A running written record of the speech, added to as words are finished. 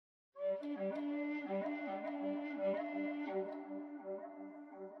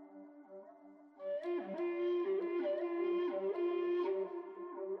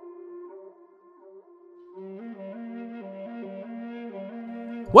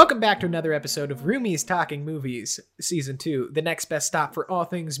Welcome back to another episode of Roomies Talking Movies, Season 2, the next best stop for all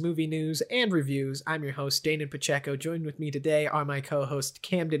things movie news and reviews. I'm your host, Dana Pacheco. Joined with me today are my co-host,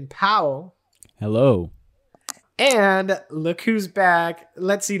 Camden Powell. Hello. And look who's back.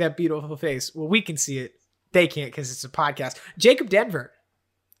 Let's see that beautiful face. Well, we can see it. They can't because it's a podcast. Jacob Denver.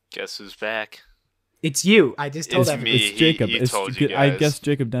 Guess who's back? It's you. I just told It's everyone. me. It's Jacob. He told you I guys. guess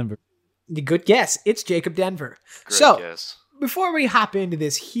Jacob Denver. Good guess. It's Jacob Denver. Great So, guess. before we hop into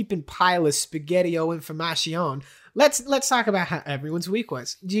this heaping pile of spaghetti-o information, let's talk about how everyone's week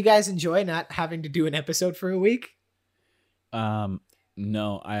was. Do you guys enjoy not having to do an episode for a week?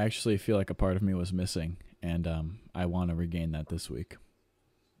 No, I actually feel like a part of me was missing, and I want to regain that this week.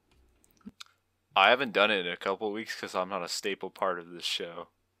 I haven't done it in a couple of weeks because I'm not a staple part of this show.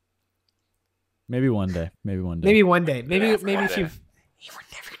 Maybe one day. Maybe one day. Maybe one day. Maybe Yeah, if one day. you've... We're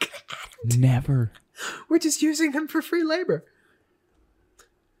never gonna add them. Never. We're just using them for free labor.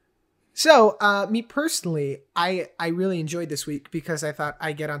 So, me personally, I really enjoyed this week because I thought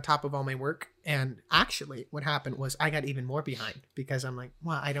I'd get on top of all my work. And actually, what happened was I got even more behind because I'm like,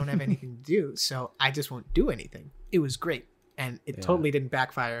 well, I don't have anything to do, so I just won't do anything. It was great. And it totally didn't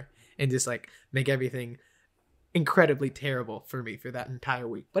backfire and just like make everything incredibly terrible for me for that entire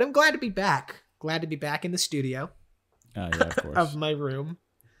week. But I'm glad to be back. Glad to be back in the studio Yeah, of course. of my room.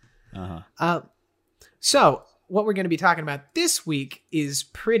 Uh-huh. So, what we're going to be talking about this week is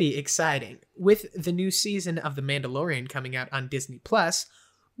pretty exciting. With the new season of The Mandalorian coming out on Disney Plus,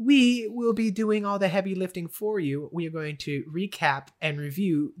 we will be doing all the heavy lifting for you. We are going to recap and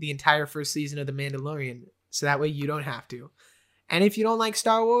review the entire first season of The Mandalorian, so that way you don't have to. And if you don't like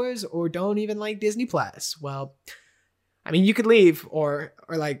Star Wars or don't even like Disney Plus, well, I mean, you could leave or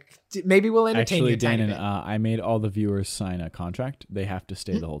like maybe we'll entertain you Actually, a tiny Dan, bit. I made all the viewers sign a contract. They have to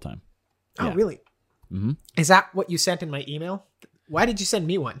stay the whole time. Oh, yeah. really? Mm-hmm. Is that what you sent in my email? Why did you send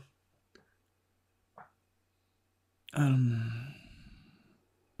me one?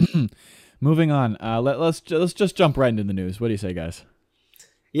 Moving on. Let's just jump right into the news. What do you say, guys?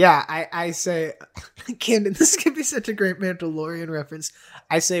 Yeah, I say, Camden, this could be such a great Mandalorian reference.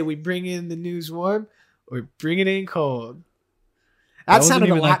 I say we bring in the news warm or bring it in cold. That wasn't sounded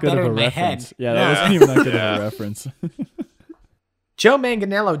a even that lot good better of a in my reference. head. Yeah, that wasn't even that good of Yeah. a reference. Joe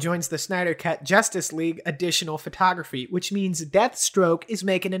Manganiello joins the Snyder Cut Justice League additional photography, which means Deathstroke is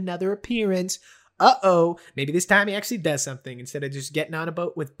making another appearance. Uh-oh. Maybe this time he actually does something instead of just getting on a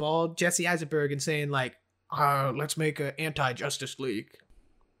boat with bald Jesse Eisenberg and saying like, let's make an anti-Justice League.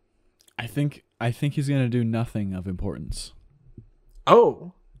 I think he's gonna do nothing of importance.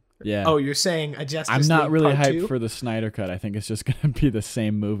 Oh. Yeah. Oh, you're saying a Justice I'm League not really part hyped two? for the Snyder Cut. I think it's just gonna be the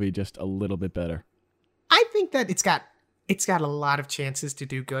same movie, just a little bit better. I think that it's got a lot of chances to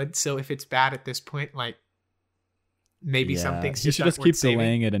do good. So if it's bad at this point, like maybe some things He just should aren't just worth keep saving.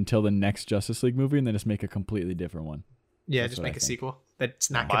 delaying it until the next Justice League movie, and then just make a completely different one. Yeah, That's just what I make a think. sequel that's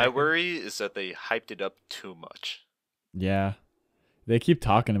not My connected. worry is that they hyped it up too much, Yeah, they keep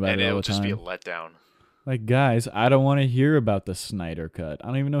talking about and it all it'll the just time. be a letdown. Like, guys, I don't want to hear about the Snyder Cut. I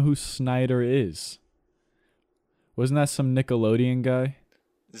don't even know who Snyder is. Wasn't that some Nickelodeon guy?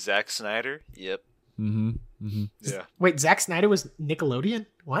 Zack Snyder? Yep. Mm-hmm. Yeah. Wait, Zack Snyder was Nickelodeon?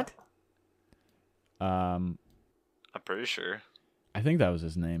 What? I'm pretty sure. I think that was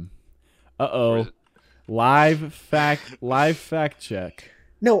his name. Or Uh-oh. is it- Live fact check.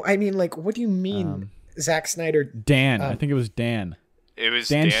 No, I mean, like, what do you mean, Zack Snyder? Dan. I think it was Dan. It was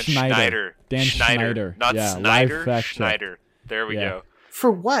Dan Dan Schneider. Schneider. Dan Schneider. Not Yeah, Snyder. live fact check. Schneider. There we Yeah. go.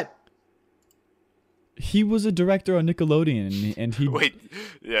 For what? He was a director on Nickelodeon, and he... Wait.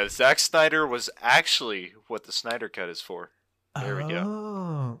 Yeah, Zack Snyder was actually what the Snyder Cut is for. There we go.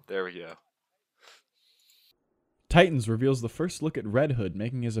 Oh. There we go. Titans reveals the first look at Red Hood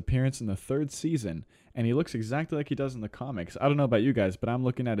making his appearance in the third season, and he looks exactly like he does in the comics. I don't know about you guys, but I'm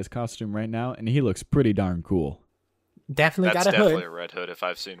looking at his costume right now, and he looks pretty darn cool. Definitely That's got a definitely hood. a Red Hood if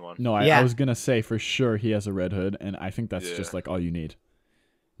I've seen one. No, Yeah. I was going to say for sure he has a Red Hood, and I think that's Yeah. just like all you need.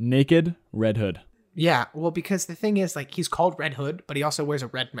 Naked Red Hood. Yeah, well, because the thing is, like, he's called Red Hood, but he also wears a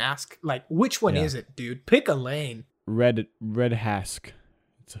red mask. Like, which one Yeah. is it, dude? Pick a lane. Red Hask.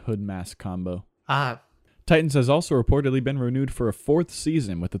 It's a hood mask combo. Ah, Titans has also reportedly been renewed for a fourth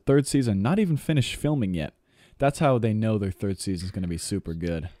season, with the third season not even finished filming yet. That's how they know their third season is going to be super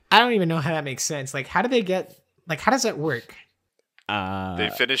good. I don't even know how that makes sense. Like, how do they get? Like, how does that work? They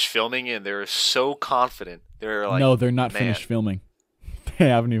finished filming and they were so confident. They were like, no, they're not "Man." finished filming. I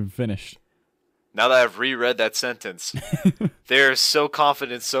haven't even finished. Now that I've reread that sentence, they're so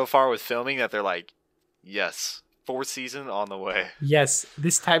confident so far with filming that they're like, yes, 4th season on the way. Yes,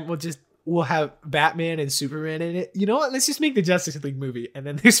 this time we'll have Batman and Superman in it. You know what? Let's just make the Justice League movie, and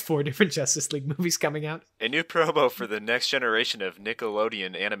then there's 4 different Justice League movies coming out. A new promo for the next generation of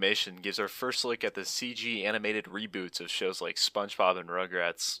Nickelodeon animation gives our first look at the CG animated reboots of shows like SpongeBob and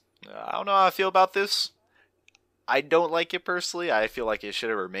Rugrats. I don't know how I feel about this. I don't like it personally. I feel like it should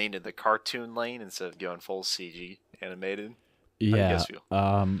have remained in the cartoon lane instead of going full CG animated. How do you Yeah. guys feel?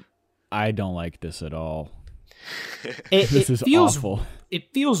 I don't like this at all. This is feels awful.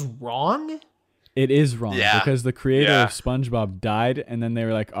 It feels wrong. It is wrong Yeah. because the creator Yeah. of SpongeBob died, and then they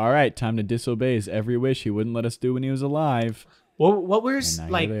were like, "All right, time to disobey his every wish he wouldn't let us do when he was alive." What were his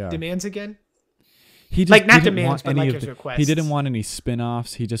And now here they are. demands again? He just Like, not didn't demands, want but, any like, of his the- requests. He didn't want any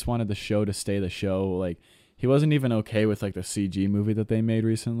spin-offs. He just wanted the show to stay the show. Like, he wasn't even okay with like the CG movie that they made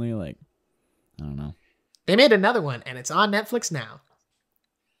recently. Like, I don't know. They made another one, and it's on Netflix now.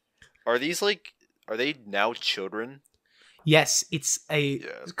 Are they now children? Yes, it's a Yeah.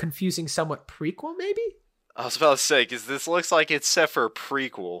 confusing, somewhat prequel, maybe. I was about to say, because this looks like it's set for a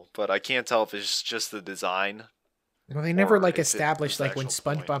prequel, but I can't tell if it's just the design. Well, they never Or like if it established was like when actual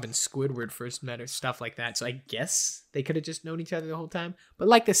point. SpongeBob and Squidward first met or stuff like that. So I guess they could have just known each other the whole time. But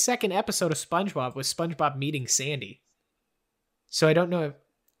like the second episode of SpongeBob was SpongeBob meeting Sandy. So I don't know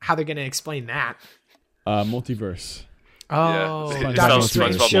how they're gonna explain that. Multiverse. Oh, Yeah. Doctor It's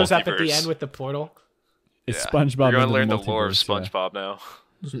Strange SpongeBob shows up at the multiverse. end with the portal. It's Yeah. SpongeBob. We're going into to learn the multiverse, lore of yeah. SpongeBob now.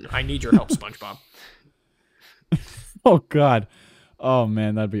 I need your help, SpongeBob. Oh God. Oh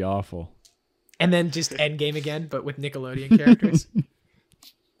man, that'd be awful. And then just Endgame again, but with Nickelodeon characters.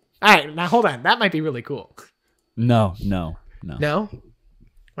 All right, now hold on. That might be really cool. No. No?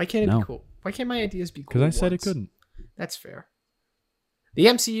 Why can't it No. be cool? Why can't my ideas be cool? Because I said once? it couldn't. That's fair. The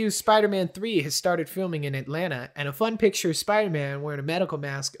MCU's Spider-Man 3 has started filming in Atlanta, and a fun picture of Spider-Man wearing a medical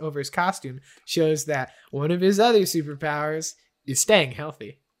mask over his costume shows that one of his other superpowers is staying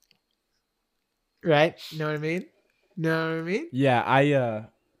healthy. Right? Know what I mean? Know what I mean? Yeah,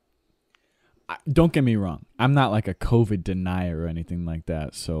 don't get me wrong. I'm not like a COVID denier or anything like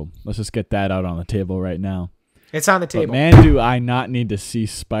that. So let's just get that out on the table right now. It's on the But table. man, do I not need to see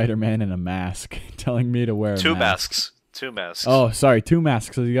Spider-Man in a mask telling me to wear a Two mask. masks. 2 masks. Oh, sorry, 2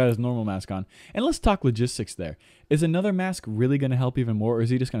 masks. So he got his normal mask on. And let's talk logistics there. Is another mask really going to help even more, or is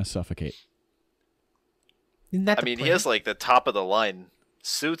he just going to suffocate? Isn't that I the mean, he plan? has like the top of the line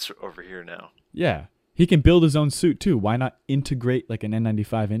suits over here now. Yeah. He can build his own suit too. Why not integrate like an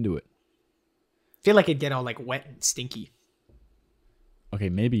N95 into it? I feel like it'd get all like wet and stinky. Okay,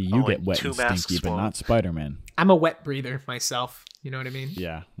 maybe you Only get wet 2 and masks stinky, but won't. not Spider-Man. I'm a wet breather myself. You know what I mean?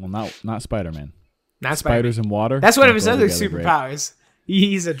 Yeah, well, not Spider-Man. Not Spider-Man. Spiders in water. That's one of don't his go other together great. superpowers.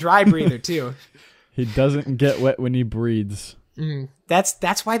 He's a dry breather too. He doesn't get wet when he breathes.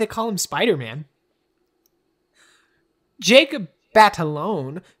 That's why they call him Spider-Man. Jacob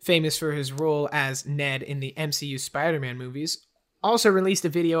Batalon, famous for his role as Ned in the MCU Spider-Man movies, also released a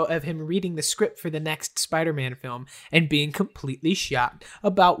video of him reading the script for the next Spider-Man film and being completely shocked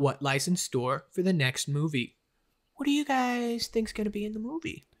about what lies in store for the next movie. What do you guys think's going to be in the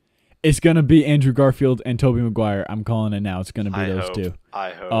movie? It's gonna be Andrew Garfield and Tobey Maguire. I'm calling it now. It's gonna be those two.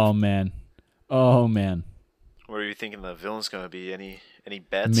 I hope. Oh man. What are you thinking the villain's going to be? Any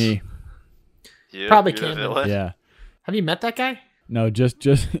bets? Me. You, Probably you're the Camden. villain? Yeah. Have you met that guy? No,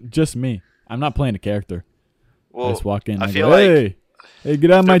 just me. I'm not playing a character. I Well, just walk in. I And feel go, hey, get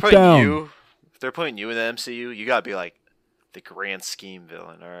out of my if they're putting town. if they're putting you in the MCU, you gotta be like the grand scheme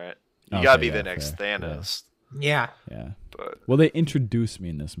villain. All right, you Okay, gotta be yeah, the next fair, Thanos. Yeah. Yeah. But Well, they introduced me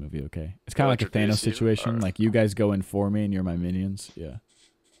in this movie. Okay, it's kind of like a Thanos introduce you? situation. Alright. Like you guys go in for me, and you're my minions. Yeah.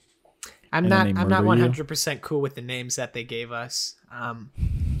 I'm And not. then they I'm not murder you? 100% cool with the names that they gave us. I'm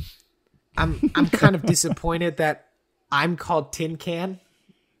kind of disappointed that I'm called Tin Can.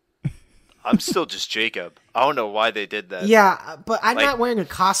 I'm still just Jacob. I don't know why they did that. Yeah, but I'm Like- not wearing a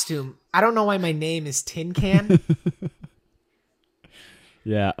costume. I don't know why my name is Tin Can.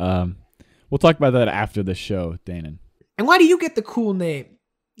 Yeah. We'll talk about that after the show, Danon. And why do you get the cool name?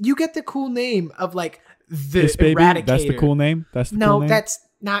 You get the cool name of like the This baby. Eradicator. That's the cool name. That's the No, cool name. that's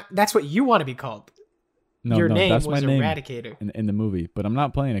not. That's what you want to be called. no, Your no, name that's was my name Eradicator. in the movie. But I'm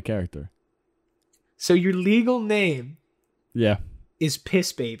not playing a character. So your legal name Yeah. is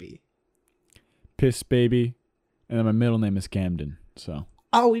Piss Baby. Piss baby, and then my middle name is Camden. So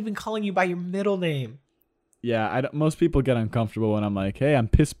Oh, we've been calling you by your middle name. yeah, most people get uncomfortable when I'm like, "Hey, I'm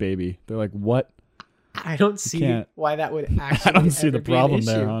Piss baby." They're like, "What?" I don't see can't- why that would actually. I don't see ever the be an problem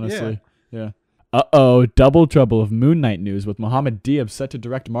there, issue. honestly. Yeah. Uh-oh, double trouble of Moon Knight news with Mohammed Diab set to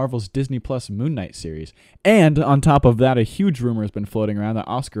direct Marvel's Disney Plus Moon Knight series. And on top of that, a huge rumor has been floating around that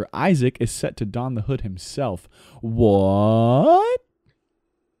Oscar Isaac is set to don the hood himself. What?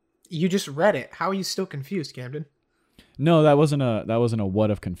 You just read it. How are you still confused, Camden? No, that wasn't a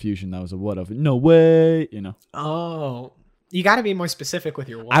what of confusion. That was a what of no way, you know. Oh. You got to be more specific with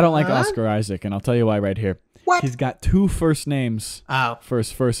your what. I don't like Oscar Isaac, and I'll tell you why right here. What? He's got two first names. Oh.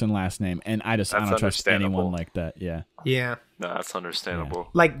 First and last name, and I don't trust anyone understandable. like that. Yeah. Yeah. No, that's understandable.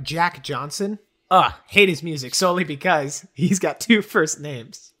 Like Jack Johnson. Hate his music solely because he's got two first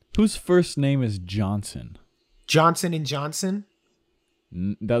names. Whose first name is Johnson? Johnson and Johnson.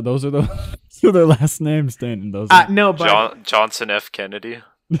 Those are those are their last names, Dan. Those. No, but Johnson F. Kennedy.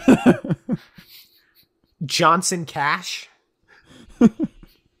 Johnson Cash.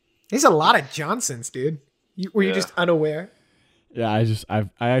 There's a lot of Johnsons, dude. Were you just unaware? Yeah, I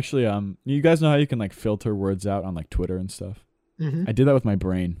actually you guys know how you can like filter words out on like Twitter and stuff? Mm-hmm. I did that with my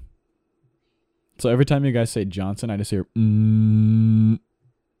brain. So every time you guys say Johnson, I just hear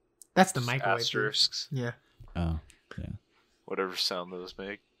That's the microwave. Dude. Asterisks. Yeah. Oh, yeah. Whatever sound those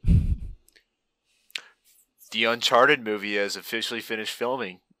make. The Uncharted movie has officially finished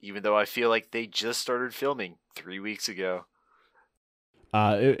filming, even though I feel like they just started filming 3 weeks ago.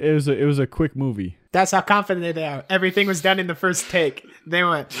 It was a quick movie. That's how confident they are. Everything was done in the first take. They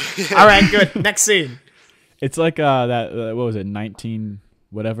went, all right, good. Next scene. It's like that what was it, 19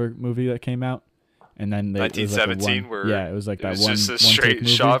 whatever movie that came out, and then 1917, where it was like it that was one just a one straight take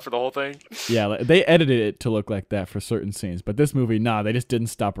movie. shot for the whole thing. Yeah, like, they edited it to look like that for certain scenes, but this movie, they just didn't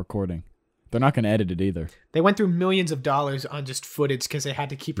stop recording. They're not going to edit it either. They went through millions of dollars on just footage because they had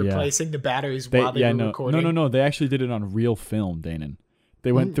to keep replacing the batteries while they were recording. No. They actually did it on real film, Danon.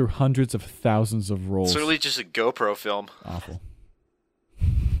 They went through hundreds of thousands of rolls. It's literally just a GoPro film. Awful.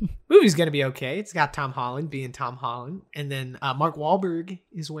 Movie's gonna be okay. It's got Tom Holland being Tom Holland, and then Mark Wahlberg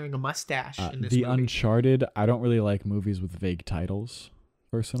is wearing a mustache in this The movie. Uncharted. I don't really like movies with vague titles,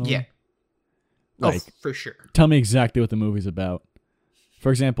 personally. Yeah. Like, for sure. tell me exactly what the movie's about. For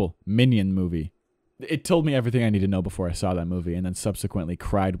example, Minion movie. It told me everything I need to know before I saw that movie, and then subsequently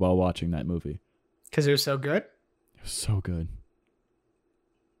cried while watching that movie. Because it was so good. It was so good.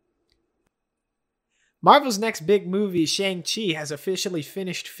 Marvel's next big movie, Shang-Chi, has officially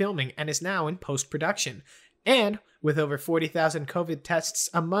finished filming and is now in post-production. And with over 40,000 COVID tests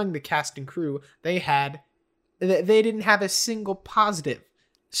among the cast and crew, they didn't have a single positive.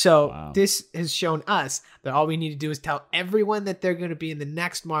 So This has shown us that all we need to do is tell everyone that they're going to be in the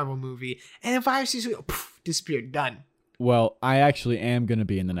next Marvel movie, and the virus is disappeared, done. Well, I actually am going to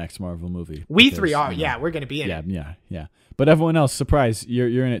be in the next Marvel movie. We three are, we're going to be in it. Yeah. But everyone else, surprise,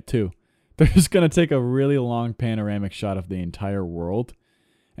 you're in it too. They're just going to take a really long panoramic shot of the entire world,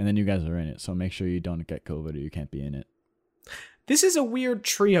 and then you guys are in it. So make sure you don't get COVID or you can't be in it. This is a weird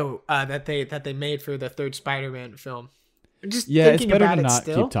trio that they made for the third Spider-Man film. Just it's better about to it not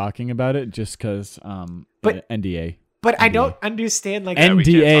still. keep talking about it just because But- NDA. But NDA. I don't understand we can't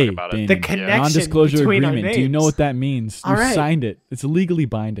NDA, talk about it. the Damon. connection Non-disclosure between our agreement. Do you know names. what that means? All You right. signed it. It's legally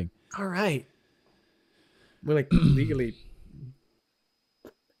binding. All right. We're like legally.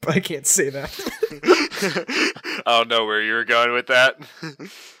 I can't say that. I don't know where you were going with that.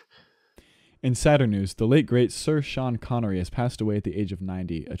 In sadder news, the late great Sir Sean Connery has passed away at the age of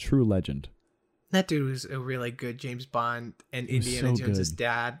 90, a true legend. That dude was a really good James Bond and He was Indiana so Jones' good.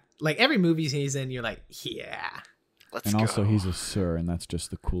 dad. Like every movie he's in, you're like, yeah. Let's And go. also, he's a sir, and that's just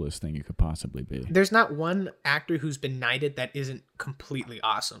the coolest thing you could possibly be. There's not one actor who's been knighted that isn't completely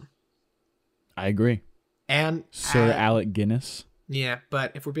awesome. I agree. And Sir Alec Guinness. yeah,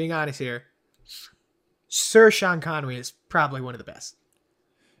 but if we're being honest here, Sir Sean Connery is probably one of the best.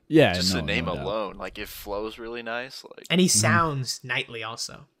 Yeah, Just the no name doubt. alone, like it flows really nice. Like And he sounds knightly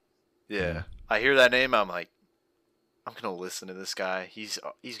also. yeah, I hear that name, I'm like, I'm gonna listen to this guy. He's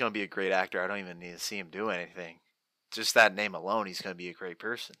gonna be a great actor. I don't even need to see him do anything. Just that name alone, he's gonna be a great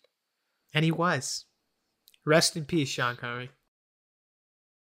person. And he was. Rest in peace, Sean Connery.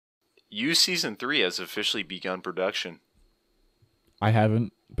 You Season 3 has officially begun production. I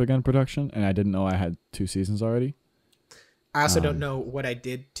haven't begun production, and I didn't know I had 2 seasons already. I also don't know what I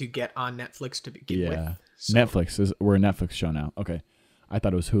did to get on Netflix to begin with. Yeah. So- Netflix. We're a Netflix show now. Okay. I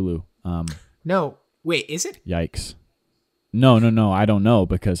thought it was Hulu. No, wait, is it? Yikes. No. I don't know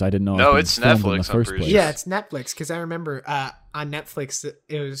because I didn't know. No, it was it's filmed in Netflix, the I'm first pretty place. sure. Yeah, it's Netflix because I remember on Netflix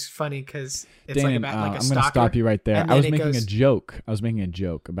it was funny because it's Dan, like about like a I'm stalker. going to stop you right there. and I was then it making a goes- joke. I was making a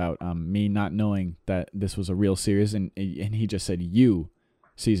joke about me not knowing that this was a real series, and he just said you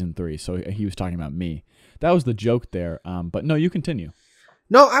season 3, so he was talking about me. That was the joke there. But no, you continue.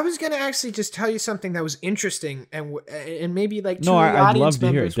 No, I was gonna actually just tell you something that was interesting, and maybe like No, two of the I'd audience love to hear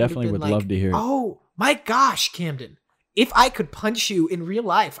it. members would have Definitely been would like, love to hear it. Oh my gosh, Camden! If I could punch you in real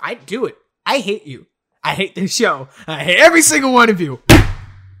life, I'd do it. I hate you. I hate this show. I hate every single one of you.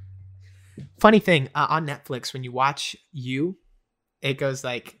 Funny thing, on Netflix, when you watch You, it goes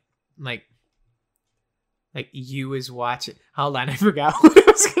like you is watching. Hold on, I forgot what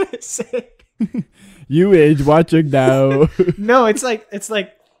I was gonna say. You age watching now. No, it's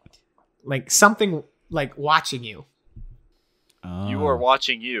like something like watching you. Oh, You are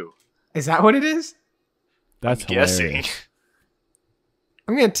watching you. Is that what it is? That's I'm guessing. hilarious.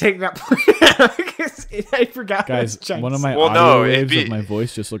 I'm gonna take that point out because I forgot. what I was Guys, trying one to of say. my Well, audio no, it'd waves be- of my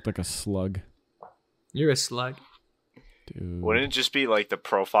voice just looked like a slug. You're a slug. Dude. Wouldn't it just be like the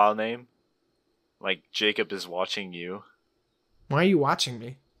profile name? Like Jacob is watching you Why are you watching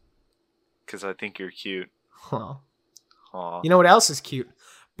me? because I think you're cute. Huh. Aw. You know what else is cute?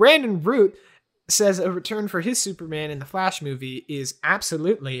 Brandon Root says a return for his Superman in the Flash movie is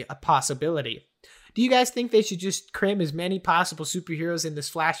absolutely a possibility. Do you guys think they should just cram as many possible superheroes in this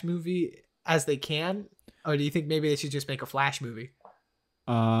Flash movie as they can? Or do you think maybe they should just make a Flash movie?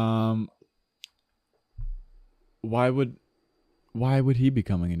 Why would he be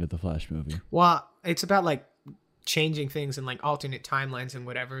coming into the Flash movie? Well, it's about like changing things and like alternate timelines and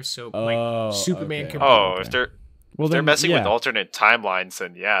whatever. So Oh, like Superman okay. could. Oh, Okay. if they're Well, if they're then, messing with yeah. alternate timelines,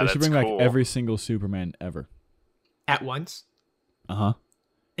 then yeah, They that's should bring cool. back every single Superman ever. At once. Uh-huh.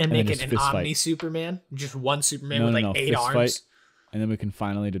 And And then make it just an fist fight. Omni Superman, just one Superman No, with no, like no, 8 fist arms. fight. And then we can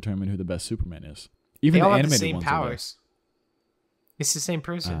finally determine who the best Superman is. They Even the all have the animated same ones are there. powers. It's the same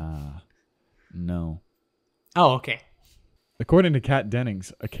person. No. Oh, okay. According to Kat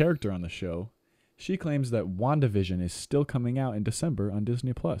Dennings, a character on the show, she claims that WandaVision is still coming out in December on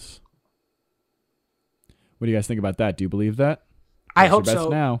Disney+. What do you guys think about that? Do you believe that? I Place your hope bets so.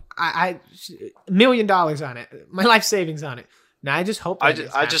 now. I $1 million on it. My life savings on it. Now I just hope. I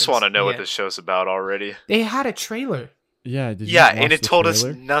that just this want to happens. know what Yeah. this show's about already. They had a trailer, Yeah, did you Yeah, watch and it the told us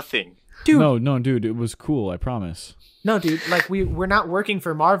trailer? nothing. dude. No, dude, it was cool, I promise. No, dude. Like we're not working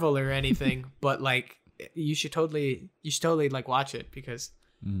for Marvel or anything, but like you should totally like watch it because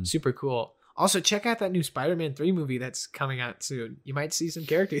super cool. Also, check out that new Spider-Man 3 movie that's coming out soon. You might see some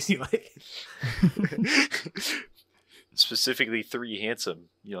characters you like. Specifically, 3 handsome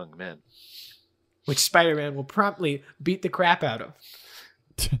young men. Which Spider-Man will promptly beat the crap out of.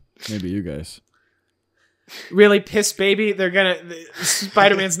 Maybe you guys. Really pissed, baby.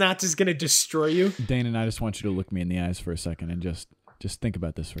 Spider-Man's not just gonna destroy you. Dane and I just want you to look me in the eyes for a second and just think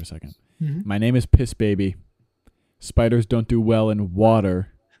about this for a 2nd. Mhm. My name is Piss Baby. Spiders don't do well in water.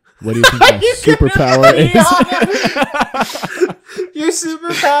 What do you think my superpower is? Your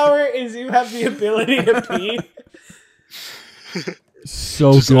superpower is you have the ability to pee.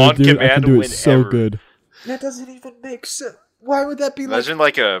 So Just good, on dude. I can command do it so whenever. good. That doesn't even make sense. Why would that be like? Imagine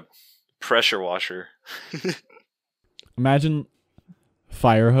like a pressure washer. Imagine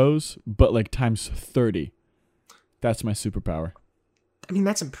fire hose, but like times 30. That's my superpower. I mean,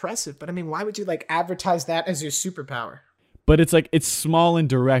 that's impressive, but I mean, why would you like advertise that as your superpower? But it's small and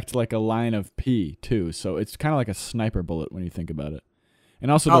direct, like a line of pee too. So it's kind of like a sniper bullet when you think about it.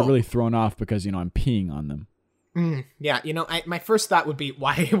 And also, they're Oh. really thrown off because I'm peeing on them. Yeah, my first thought would be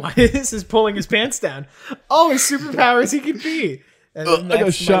why this is pulling his pants down. Oh, his superpower is he can pee. And then I got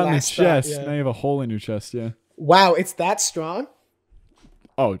that's my shot in the last thought, chest. yeah. Now you have a hole in your chest. Yeah. Wow, it's that strong,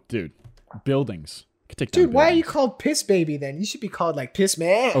 Oh, dude, buildings. Could take dude. down Why are you buildings. called Piss Baby then? You should be called like Piss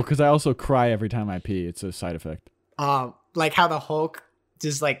Man. Oh, because I also cry every time I pee. It's a side effect. Like how the Hulk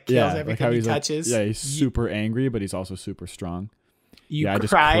just like kills Yeah, like everything how he he's touches. Like, yeah, he's super angry, but he's also super strong. You Yeah, I cry.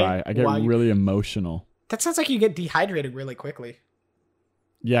 just cry. I get while you- really emotional. That sounds like you get dehydrated really quickly.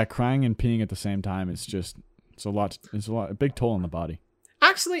 Yeah, crying and peeing at the same time. It's a lot. It's a big toll on the body.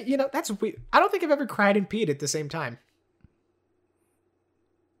 Actually, that's weird. I don't think I've ever cried and peed at the same time.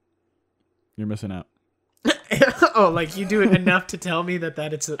 You're missing out. Oh, like you do it enough to tell me that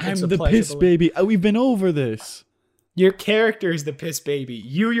it's a I'm it's a the piss pleasurable- baby. We've been over this. Your character is the Piss Baby.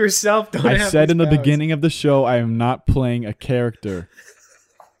 You yourself don't I have said these in the powers. beginning of the show, I am not playing a character.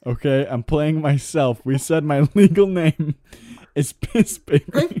 Okay, I'm playing myself. We said my legal name is Piss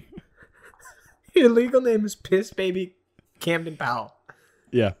Baby. Your legal name is Piss Baby Camden Powell.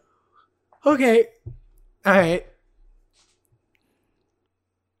 Yeah. Okay. All right.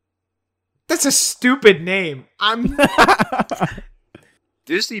 That's a stupid name. I'm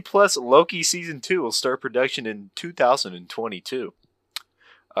Disney Plus Loki Season 2 will start production in 2022.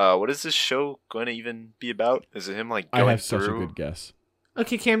 What is this show going to even be about? Is it him like I going have such a through? good guess.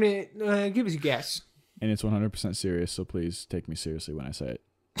 Okay, Camden, give us a guess. and it's 100% serious. So please take me seriously when I say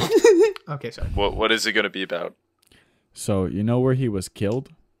it. Okay, sorry. What is it going to be about? So you know where he was killed?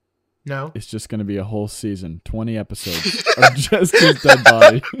 No. It's just gonna be a whole season, 20 episodes of just his dead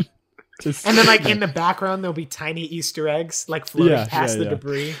body. And then, like, in the background, there'll be tiny Easter eggs, like, floating past the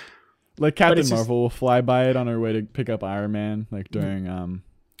debris. Like Captain it's Marvel will fly by it on her way to pick up Iron Man, like during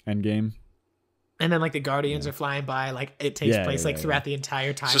Endgame. And then, like, the Guardians are flying by. Like, it takes place, like, throughout the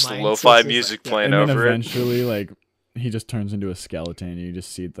entire timeline. Just lo-fi music playing and then over eventually, like, he just turns into a skeleton, and you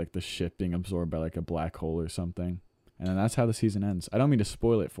just see, like, the ship being absorbed by, like, a black hole or something. And then that's how the season ends. I don't mean to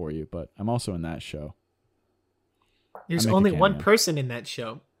spoil it for you, but I'm also in that show. There's make a only one cameo. person in that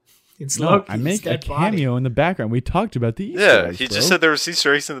show. It's No, Loki's I make a dead body. cameo in the background. We talked about the Easter Yeah, eggs, he bro. just said there was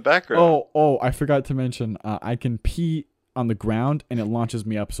Easter eggs in the background. Oh, I forgot to mention, I can pee on the ground, and it launches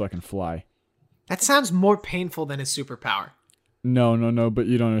me up so I can fly. That sounds more painful than his superpower. No, but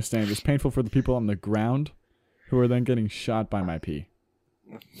you don't understand. It's painful for the people on the ground who are then getting shot by my pee.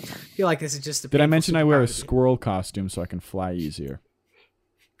 I feel like this is just a Did I painful mention I wear a superpower to me. squirrel costume so I can fly easier?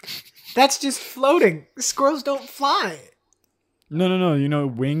 That's just floating. Squirrels don't fly. No. You know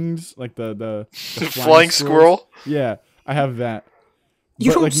wings, like the Flying squirrels? squirrel? Yeah, I have that.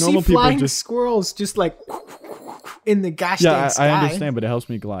 You But, don't like, see normal people flying just- squirrels just like in the gosh Yeah, dang sky. I understand, but it helps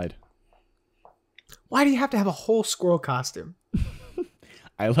me glide. Why do you have to have a whole squirrel costume?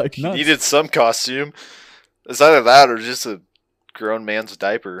 I like nuts. Needed some costume. It's either that or just a grown man's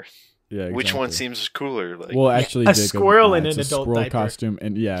diaper. Yeah, Which one exactly. seems cooler? Like, Well, actually, a Jacob, squirrel in it's an a adult squirrel diaper. costume,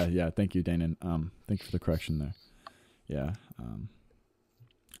 and yeah, thank you, Danon. Thank you for the correction there. Yeah.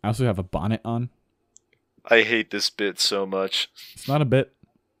 I also have a bonnet on. I hate this bit so much. It's not a bit.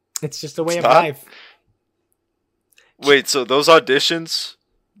 It's just a way It's of not? life. Wait, so those auditions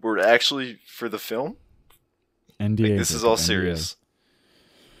were actually for the film? NDA. Like, this is Jacob, all NDA. serious.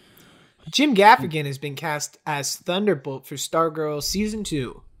 Jim Gaffigan has been cast as Thunderbolt for Stargirl Season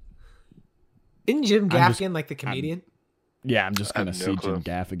 2. Isn't Jim I'm just- Gaffigan like the comedian? Yeah, I'm just I have gonna no see clue. Jim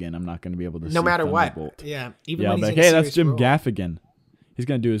Gaffigan. I'm not gonna be able to. No see matter what. Thunderbolt. Yeah. Even Yeah, when I'll he's be in like, a hey, that's serious Jim role. Gaffigan. He's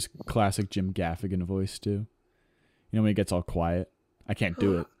gonna do his classic Jim Gaffigan voice too. You know when he gets all quiet. I can't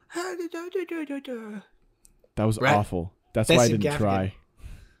do it. That was Right. awful. That's That's why I Jim didn't Gaffigan. try.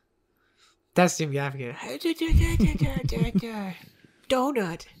 That's Jim Gaffigan.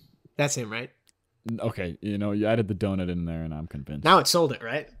 Donut. That's him, right? Okay, you added the donut in there, and I'm convinced. Now it sold it,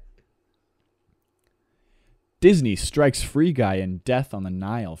 right? Disney strikes Free Guy and Death on the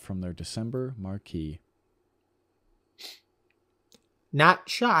Nile from their December marquee. Not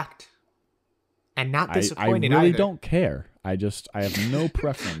shocked. And not I disappointed really either. don't care. I have no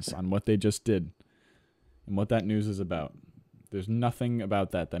preference on what they just did and what that news is about. There's nothing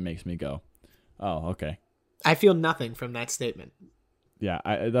about that makes me go, oh, okay. I feel nothing from that statement. Yeah,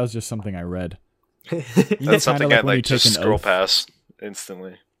 that was just something I read. That's something like I'd when you like just take an scroll oath. past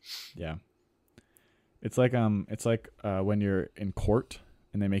instantly. Yeah. It's like when you're in court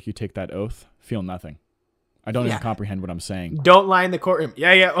and they make you take that oath, feel nothing. I don't Yeah. even comprehend what I'm saying. Don't lie in the courtroom.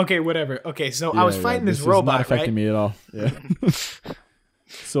 Yeah, okay, whatever. Okay, so I was Yeah, fighting this is robot, not affecting right? me at all. Yeah.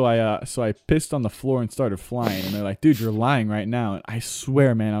 So I pissed on the floor and started flying, and they're like, "Dude, you're lying right now." And I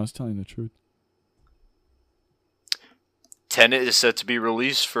swear, man, I was telling the truth. Tenet is set to be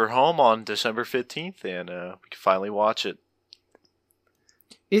released for home on December 15th, and we can finally watch it.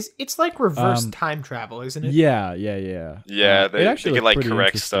 It's like reverse Um, time travel, isn't it? Yeah. Yeah, it they actually can looked like pretty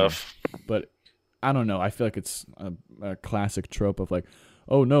correct interesting, stuff. but I don't know. I feel like it's a classic trope of like,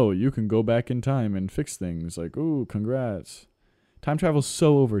 oh no, you can go back in time and fix things. Like, ooh, congrats. Time travel's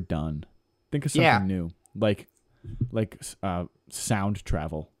so overdone. Think of something Yeah. new, like sound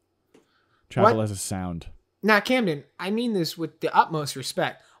travel. Travel What? as a sound. Now, Camden, I mean this with the utmost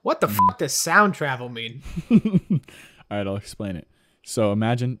respect. What the fuck does sound travel mean? All right, I'll explain it. So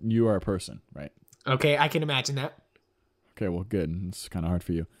imagine you are a person, right? Okay, I can imagine that. Okay, well, good. It's kind of hard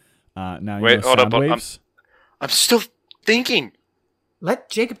for you. Now you Wait, know hold up, sound I'm- waves. I'm still thinking. Let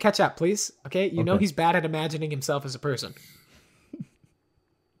Jacob catch up, please. Okay, you know Okay. he's bad at imagining himself as a person.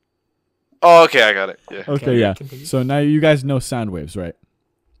 Oh, okay, I got it. Yeah. Okay, yeah. continue. So now you guys know sound waves, right?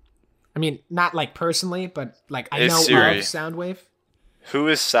 I mean, not like personally, but like I Hey, know Siri. of Soundwave. Who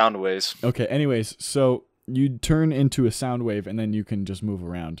is Soundways? Okay, anyways, so you turn into a sound wave and then you can just move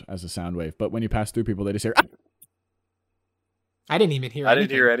around as a sound wave. But when you pass through people, they just hear, "Ah!" I didn't even hear. I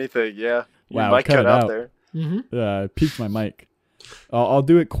didn't hear anything. Yeah. Your Wow, mic cut cut it out out. there. Peaked my mic. I'll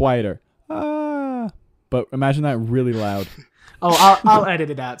do it quieter. Ah! But imagine that really loud. Oh, I'll edit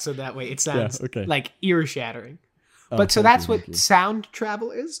it out so that way it sounds okay. like ear shattering. Oh, But so thank that's you, thank what you. sound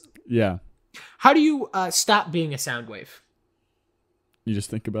travel is. Yeah, How do you stop being a sound wave? you just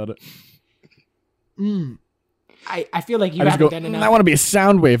think about it. I feel like you I just haven't go, done I enough. want to be a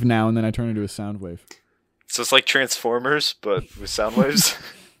sound wave now, and then I turn into a sound wave. So it's like Transformers, but with sound waves.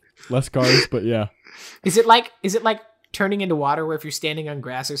 Less cars, but yeah. Is it like turning into water where if you're standing on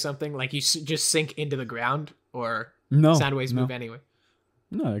grass or something, like you just sink into the ground, or No. sound waves no. move anyway?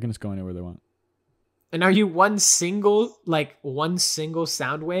 No, they can just go anywhere they want. And are you one single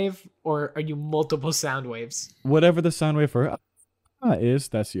sound wave, or are you multiple sound waves? Whatever the sound wave for is,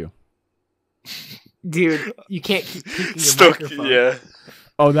 that's you. Dude, you can't keep peeking your Still, microphone. yeah.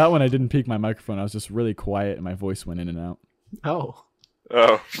 Oh, that one I didn't peak my microphone. I was just really quiet and my voice went in and out. Oh,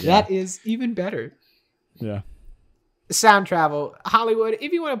 Oh, Yeah. that is even better. Yeah. Sound travel, Hollywood.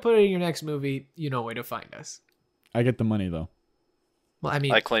 If you want to put it in your next movie, you know where to find us. I get the money though. Well, I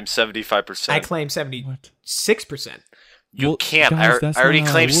mean, I claim 75%. I claim What? 76%. You Well, can't. guys, I that's already not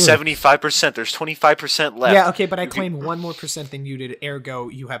how claimed it works. 75%. There's 25% left. Yeah, okay, but I claimed 1 more percent than you did. Ergo,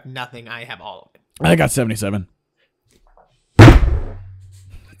 you have nothing. I have all of it. I got 77.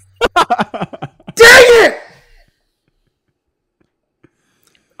 Dang it!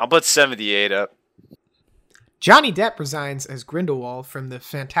 I'll put 78 up. Johnny Depp resigns as Grindelwald from the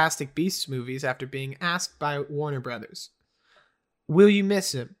Fantastic Beasts movies after being asked by Warner Brothers. Will you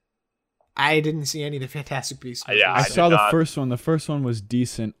miss him? I didn't see any of the Fantastic Beasts movies. Yeah, I did saw the not. first one. The first one was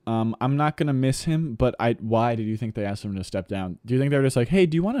decent. I'm not gonna miss him, but why did you think they asked him to step down? Do you think they were just like, hey,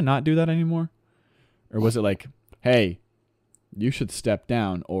 do you want to not do that anymore? Or was it like, hey, you should step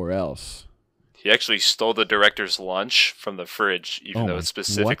down or else? He actually stole the director's lunch from the fridge, even Oh though my- it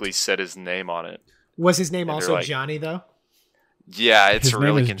specifically what? said his name on it. Was his name And they're also like- Johnny, though? Yeah, it's His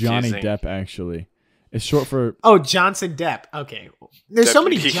really name is confusing. Johnny Depp, actually. It's short for Oh, Johnson Depp. Okay. There's so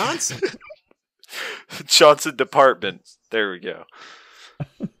many Deputy- Johnson. Johnson Department. There we go.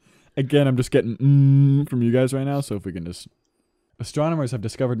 Again, I'm just getting from you guys right now, so if we can just... Astronomers have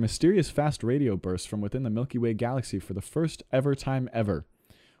discovered mysterious fast radio bursts from within the Milky Way galaxy for the first ever time ever.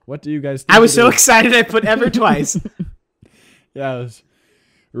 What do you guys think? I was it so is? excited I put ever twice. Yeah, I was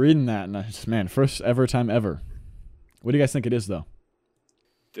reading that, and I just, man, first ever time ever. What do you guys think it is, though?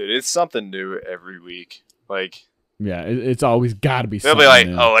 Dude, it's something new every week. Like, Yeah, it's always got to be they'll something be like,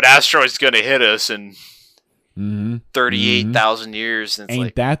 new. oh, an asteroid's going to hit us in Mm-hmm. 38,000 years. And it's Ain't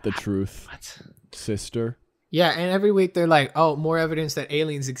like, that the truth, what? sister? Yeah, and every week they're like, oh, more evidence that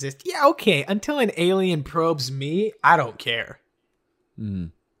aliens exist. Yeah, okay. Until an alien probes me, I don't care.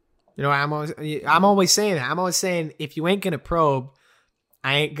 Mm. You know, I'm always saying that. I'm always saying, if you ain't gonna probe,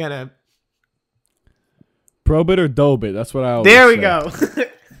 I ain't gonna. Probe it or dobe it. That's what I always There we say. go.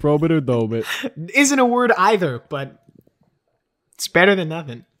 Probe it or dobe it. Isn't a word either, but it's better than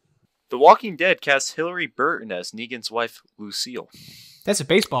nothing. The Walking Dead cast Hillary Burton as Negan's wife, Lucille. That's a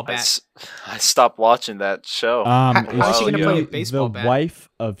baseball I, bat. I stopped watching that show. How is Is she gonna she play a baseball the bat? wife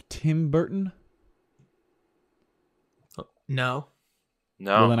of Tim Burton? No.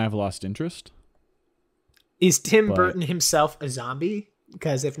 No. Well, then I've lost interest. Is Tim But- Burton himself a zombie?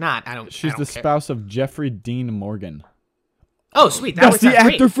 Because if not, I don't. She's I the don't care. spouse of Jeffrey Dean Morgan. Oh, sweet. That That's works the out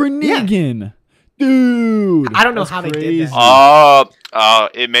actor great. for Yeah. Negan. Dude. I don't know that's how they did crazy. that. Oh,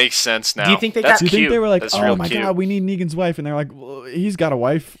 it makes sense now. Do you think they That's got- Do you think cute. they were like, That's oh real my cute. god, we need Negan's wife? And they're like, well, he's got a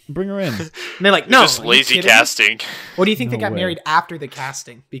wife. Bring her in. And they're like, It's no. just are you lazy kidding me?" casting. Or do you think they No got way. married after the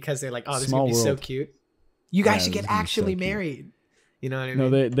casting because they're like, oh, this is Small gonna be so world. cute? You guys Yeah, should this get is gonna be so actually cute. married. You know what I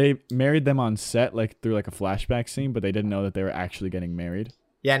mean? No, they married them on set, like through like a flashback scene, but they didn't know that they were actually getting married.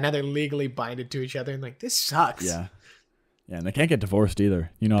 Yeah, now they're legally binded to each other and like, this sucks. Yeah. Yeah, and they can't get divorced either.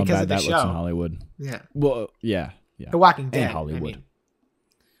 You know how Because bad of the that looks in show. Hollywood. Yeah. Well, yeah. The Walking Dead. And Hollywood. I mean,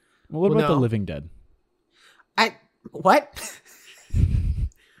 Well, what Well, about no. The Living Dead? what?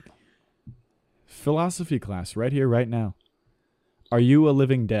 Philosophy class, right here, right now. Are you a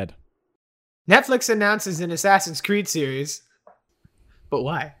living dead? Netflix announces an Assassin's Creed series. But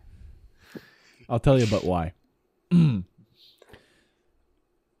why? I'll tell you about why.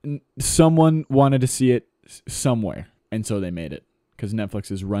 Someone wanted to see it somewhere, and so they made it. Because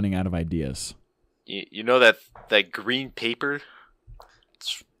Netflix is running out of ideas. You know that green paper?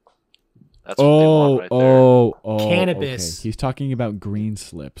 That's what they want right there. Oh. Cannabis. Okay. He's talking about green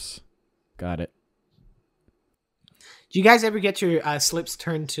slips. Got it. Do you guys ever get your slips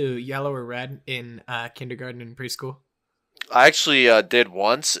turned to yellow or red in kindergarten and preschool? I actually did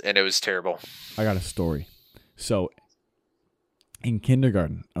once, and it was terrible. I got a story. So, in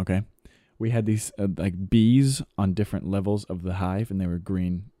kindergarten, okay, we had these like bees on different levels of the hive, and they were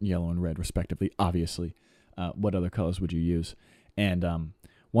green, yellow, and red, respectively. Obviously, what other colors would you use? And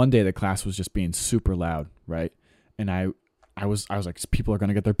one day the class was just being super loud, right? And I I was like, people are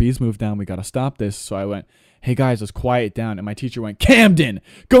gonna get their bees moved down. We gotta stop this. So I went, hey guys, let's quiet down. And my teacher went, Camden,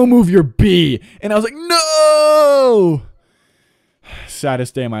 go move your bee. And I was like, no.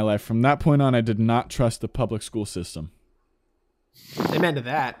 Saddest day of my life. From that point on, I did not trust the public school system. Amen to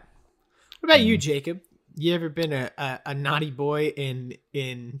that. What about you, Jacob? You ever been a naughty boy in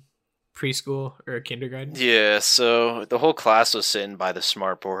preschool or kindergarten? Yeah, so the whole class was sitting by the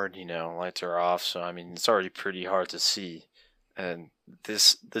smart board, lights are off, so I mean it's already pretty hard to see. And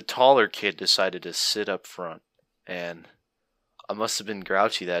the taller kid decided to sit up front, and I must have been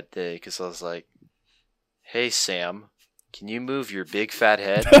grouchy that day because I was like, "Hey Sam, can you move your big fat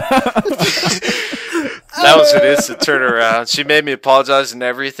head?" That was an instant turnaround. She made me apologize and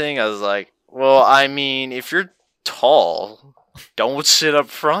everything. I was like, well, I mean, if you're tall, don't sit up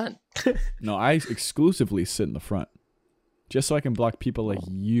front. No, I exclusively sit in the front. Just so I can block people like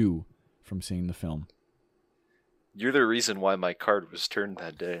you from seeing the film. You're the reason why my card was turned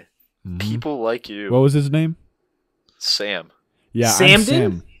that day. Mm-hmm. People like you. What was his name? Sam. Yeah,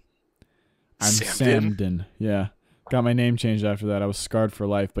 Samden? I'm Samden. Yeah. Got my name changed after that. I was scarred for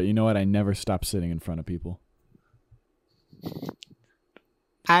life, but you know what? I never stopped sitting in front of people.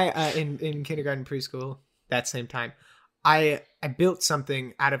 I in kindergarten, preschool, that same time, I built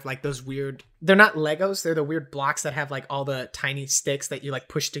something out of like those weird. They're not Legos. They're the weird blocks that have like all the tiny sticks that you like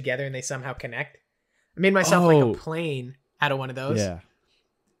push together and they somehow connect. I made myself like a plane out of one of those. Yeah.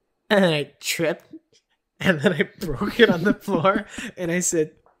 And then I tripped, and then I broke it on the floor, and I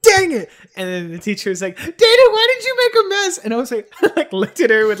said, dang it. And then the teacher was like, Dana, why did you make a mess? And I was like, looked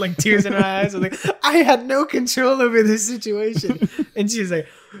at her with like tears in her eyes. I was like, I had no control over this situation. And she's like,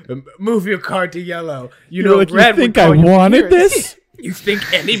 move your card to yellow. You know, like, red you think would call I you wanted parents. this? You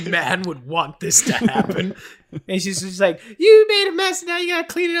think any man would want this to happen? And she's just like, you made a mess. Now you got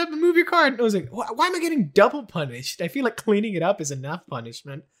to clean it up and move your card. And I was like, why am I getting double punished? I feel like cleaning it up is enough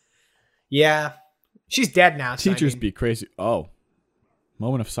punishment. Yeah. She's dead now. So Teachers be crazy. Oh.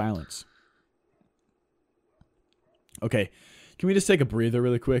 Moment of silence. Okay, can we just take a breather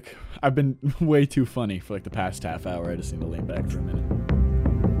really quick? I've been way too funny for like the past half hour. I just need to lean back for a minute.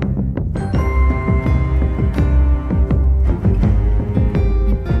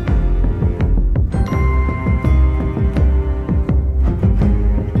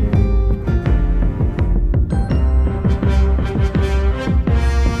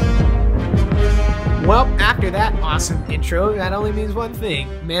 Well, after that awesome intro, that only means one thing.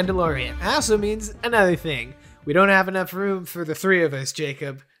 Mandalorian. It also means another thing. We don't have enough room for the three of us,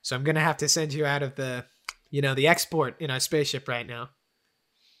 Jacob. So I'm going to have to send you out of the export in our spaceship right now.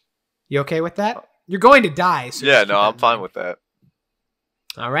 You okay with that? You're going to die. So yeah, no, I'm fine with that.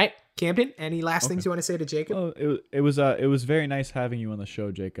 All right. Camden, any last things you want to say to Jacob? Oh, it was very nice having you on the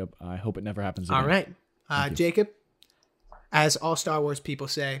show, Jacob. I hope it never happens again. All right. Jacob, as all Star Wars people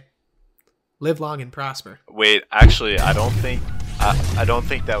say, live long and prosper. Wait, actually, I don't think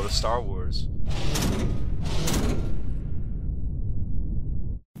that was Star Wars.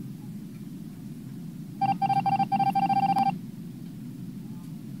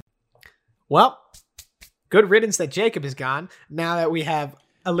 Well, good riddance that Jacob is gone. Now that we have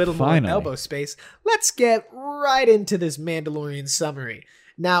a little Finally. more elbow space, let's get right into this Mandalorian summary.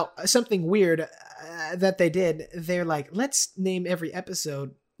 Now, something weird that they did, they're like, let's name every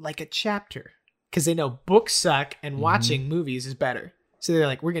episode like a chapter. Because they know books suck and watching movies is better. So they're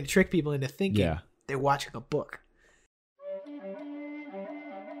like, we're going to trick people into thinking they're watching a book.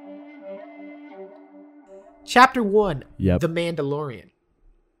 Chapter 1, Yep. The Mandalorian.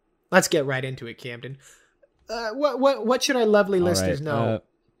 Let's get right into it, Camden. What should our lovely listeners know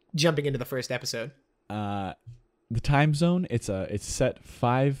jumping into the first episode? The time zone, it's set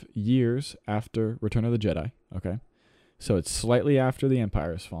 5 years after Return of the Jedi, okay? So it's slightly after the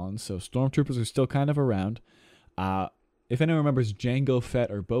Empire has fallen, so stormtroopers are still kind of around. If anyone remembers Jango Fett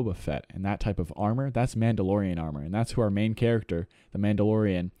or Boba Fett and that type of armor, that's Mandalorian armor, and that's who our main character, the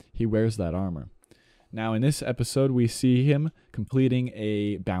Mandalorian, he wears that armor. Now, in this episode, we see him completing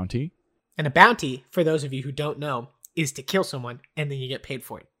a bounty. And a bounty, for those of you who don't know, is to kill someone, and then you get paid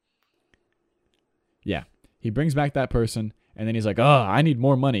for it. Yeah. He brings back that person, and then he's like, oh, I need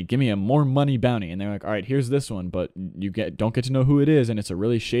more money. Give me a more money bounty. And they're like, all right, here's this one, but you don't get to know who it is, and it's a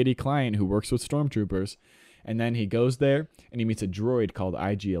really shady client who works with stormtroopers. And then he goes there, and he meets a droid called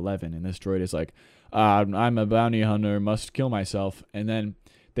IG-11, and this droid is like, I'm a bounty hunter, must kill myself. And then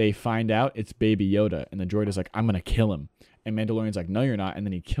they find out it's Baby Yoda, and the droid is like, I'm going to kill him. And Mandalorian's like, no, you're not. And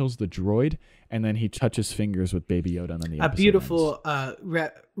then he kills the droid, and then he touches fingers with Baby Yoda, and then the episode beautiful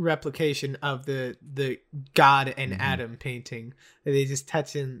ends. replication of the God and Adam painting. They just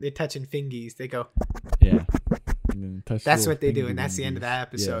touching fingies. They go. Yeah. That's what they do, and that's the end of that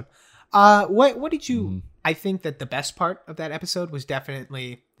episode. What did you? Mm-hmm. I think that the best part of that episode was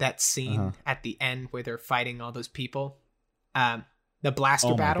definitely that scene at the end where they're fighting all those people. The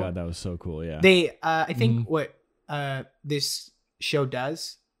blaster battle. Oh my god, that was so cool! Yeah, they. I think what this show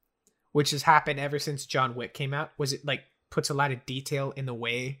does, which has happened ever since John Wick came out, was it like puts a lot of detail in the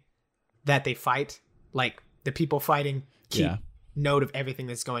way that they fight. Like the people fighting keep note of everything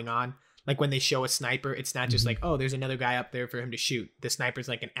that's going on. Like when they show a sniper, it's not just like, oh, there's another guy up there for him to shoot. The sniper's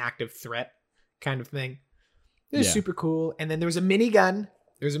like an active threat kind of thing. It was super cool. And then there was a minigun.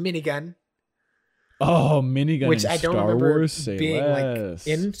 Oh, minigun, which I don't remember Wars? being like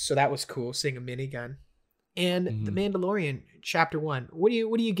in. So that was cool, seeing a minigun. And The Mandalorian Chapter 1. What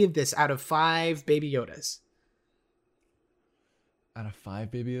do you give this out of 5 Baby Yodas? Out of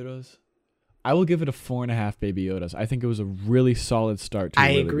 5 Baby Yodas, I will give it a 4.5 Baby Yodas. I think it was a really solid start. To a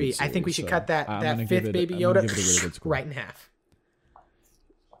really agree. good series, I think we should cut that 5th Baby I'm gonna Yoda give it a really good score. right in half.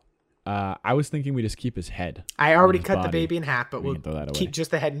 I was thinking we just keep his head. I already his cut the body. baby in half, but we'll can throw that away. keep just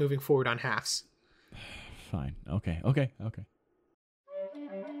the head moving forward on halves. Fine. Okay.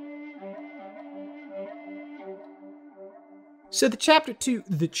 So the chapter 2,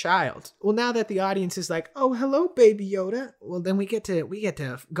 The Child. Well, now that the audience is like, oh, hello, Baby Yoda. Well, then we get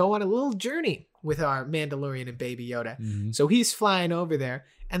to go on a little journey with our Mandalorian and Baby Yoda. Mm-hmm. So he's flying over there,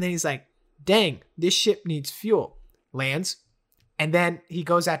 and then he's like, dang, this ship needs fuel. Lands. And then he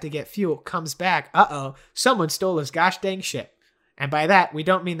goes out to get fuel, comes back. Uh-oh, someone stole his gosh dang ship. And by that, we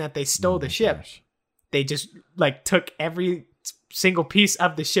don't mean that they stole the ship. Gosh. They just like took every single piece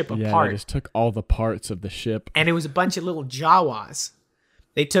of the ship Yeah, apart. they just took all the parts of the ship. And it was a bunch of little Jawas.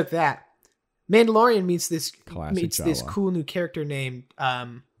 They took that. Mandalorian meets this Jawa. cool new character named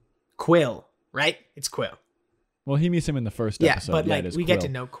Quill, right? It's Quill. Well, he meets him in the first episode. But like it is we Quill. get to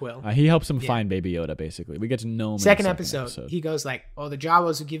know Quill. He helps him find Baby Yoda, basically. We get to know him. Second in the episode, he goes like, "Oh, the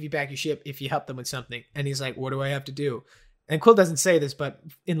Jawas will give you back your ship if you help them with something." And he's like, "What do I have to do?" And Quill doesn't say this, but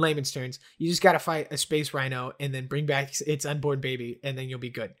in layman's terms, you just got to fight a space rhino and then bring back its unborn baby, and then you'll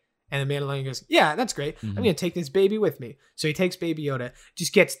be good. And the Mandalorian goes, "Yeah, that's great. I'm going to take this baby with me." So he takes Baby Yoda,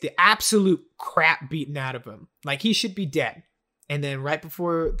 just gets the absolute crap beaten out of him. Like he should be dead. And then right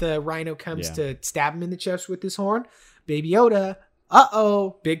before the rhino comes to stab him in the chest with his horn, Baby Yoda,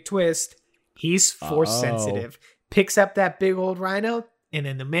 big twist. He's force sensitive. Picks up that big old rhino, and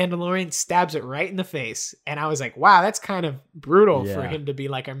then the Mandalorian stabs it right in the face. And I was like, wow, that's kind of brutal for him to be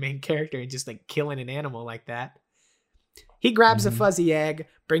like our main character and just like killing an animal like that. He grabs a fuzzy egg,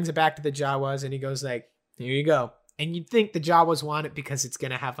 brings it back to the Jawas, and he goes like, here you go. And you'd think the Jawas want it because it's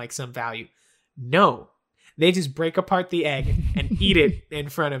going to have like some value. No. They just break apart the egg and eat it in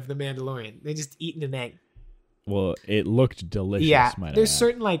front of the Mandalorian. They just eating an egg. Well, it looked delicious. Yeah, might I there's add.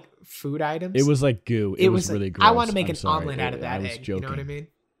 certain like food items. It was like goo. It was really gross. I want to make I'm an sorry. omelet out of that I was egg. joking. You know what I mean?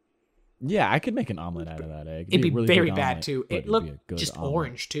 Yeah, I could make an omelet out of that egg. It'd be a really very good bad omelet, too. but It it'd be a looked good just omelet.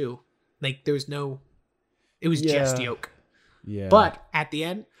 orange too. Like there was no. It was just yolk. Yeah. But at the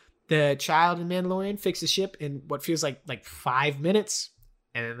end, the child and Mandalorian fix the ship in what feels like 5 minutes,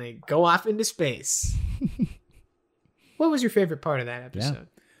 and then they go off into space. What was your favorite part of that episode?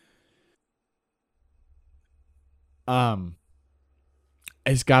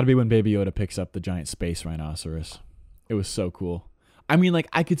 It's got to be when Baby Yoda picks up the giant space rhinoceros. It was so cool. I mean, like,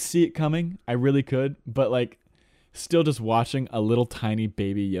 I could see it coming. I really could. But, like, still just watching a little tiny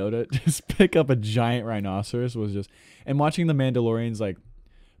Baby Yoda just pick up a giant rhinoceros was just... And watching the Mandalorian's, like,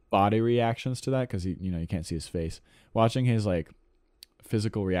 body reactions to that, because, you can't see his face. Watching his, like,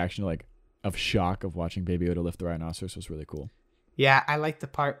 physical reaction, like, of shock of watching Baby Yoda lift the rhinoceros was really cool. Yeah, I like the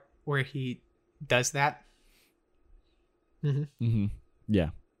part where he does that. Yeah.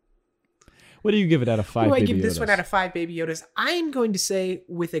 What do you give it out of 5 What do I Baby give this Yodas? one out of 5 Baby Yodas? I'm going to say,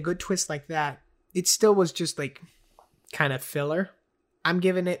 with a good twist like that, it still was just like kind of filler. I'm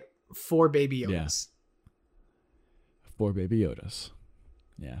giving it 4 Baby Yodas. 4 Baby Yodas.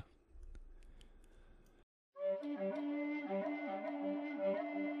 Yeah.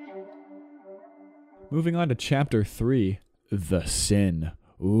 Moving on to Chapter 3, The Sin.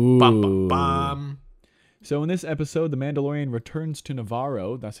 Ooh. Bum, bum, bum. So in this episode, the Mandalorian returns to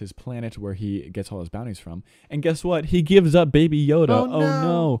Navarro. That's his planet where he gets all his bounties from. And guess what? He gives up Baby Yoda. Oh,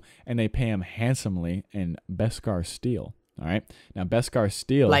 no. And they pay him handsomely in Beskar steel. All right. Now, Beskar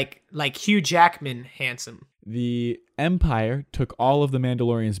steel. Like Hugh Jackman handsome. The Empire took all of the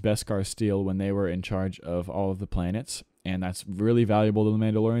Mandalorian's Beskar steel when they were in charge of all of the planets. And that's really valuable to the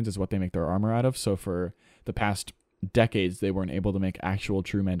Mandalorians. Is what they make their armor out of. So for the past decades, they weren't able to make actual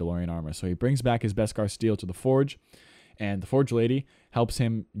true Mandalorian armor. So he brings back his Beskar steel to the forge, And the Forge Lady helps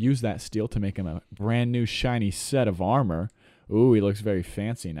him use that steel to make him a brand new shiny set of armor. Ooh, he looks very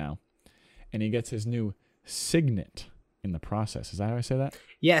fancy now. And he gets his new signet in the process. Is that how I say that?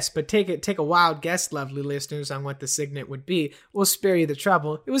 Yes, but take a wild guess, lovely listeners, on what the signet would be. We'll spare you the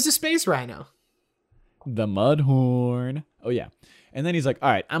trouble. It was a space rhino. The Mudhorn. Oh, yeah. And then he's like, all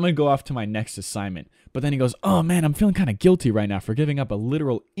right, I'm going to go off to my next assignment. But then he goes, oh, man, I'm feeling kind of guilty right now for giving up a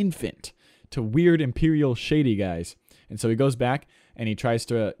literal infant to weird Imperial shady guys. And so he goes back and he tries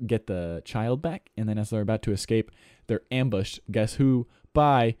to get the child back. And then as they're about to escape, they're ambushed. Guess who?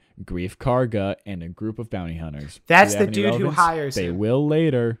 By Grief Karga and a group of bounty hunters. That's Do they the have any dude who relevance? hires They him. will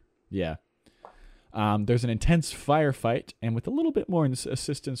later. Yeah. There's an intense firefight, and with a little bit more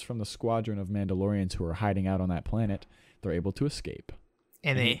assistance from the squadron of Mandalorians who are hiding out on that planet, they're able to escape.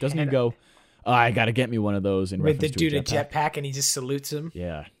 And And they he doesn't head even go, oh, I got to get me one of those in with the reference to dude a jetpack. jetpack, and he just salutes him.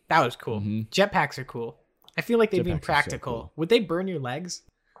 Yeah. That was cool. Mhm. Jetpacks are cool. I feel like they'd be Jetpacks are so practical. cool. Would they burn your legs?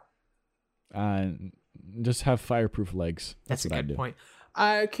 Just have fireproof legs. That's a what I'd good do. point.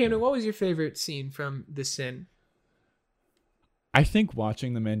 Camden, what was your favorite scene from The Sin? I think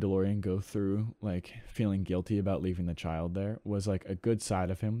watching the Mandalorian go through, like, feeling guilty about leaving the child there was, like, a good side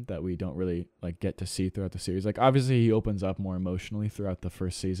of him that we don't really, like, get to see throughout the series. Like, obviously he opens up more emotionally throughout the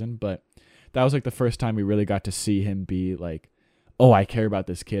first season, but that was, like, the first time we really got to see him be, like, oh, I care about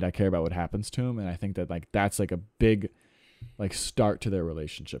this kid. I care about what happens to him. And I think that, like, that's, like, a big, like, start to their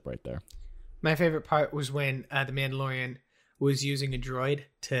relationship right there. My favorite part was when the Mandalorian was using a droid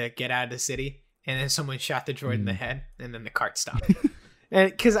to get out of the city, and then someone shot the droid in the head, and then the cart stopped.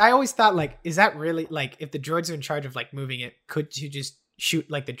 And because I always thought, like, is that really, like, if the droids are in charge of, like, moving it, could you just shoot,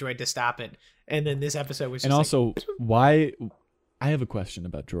 like, the droid to stop it? And then this episode was just And also, why... I have a question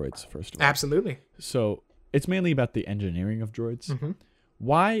about droids, first of all. absolutely. So, it's mainly about the engineering of droids. Mm-hmm.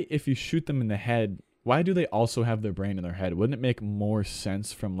 Why, if you shoot them in the head, why do they also have their brain in their head? Wouldn't it make more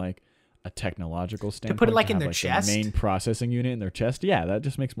sense from, like, a technological standpoint put it, like, in have, their the chest? main processing unit in their chest? Yeah, that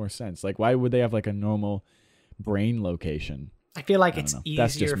just makes more sense. Like, why would they have, like, a normal brain location? I feel like I don't it's know.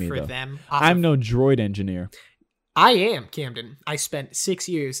 That's just easier me, for though. them. I'm no droid engineer. I am, Camden. I spent 6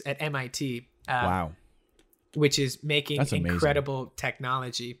 years at MIT. Wow. Which is making That's amazing. incredible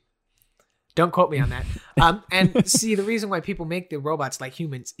technology. Don't quote me on that. And see, the reason why people make the robots like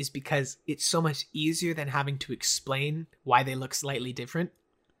humans is because it's so much easier than having to explain why they look slightly different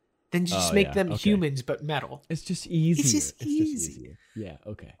than just Oh, make yeah. them Okay. humans but metal. It's just easier. just easy. easier. Yeah,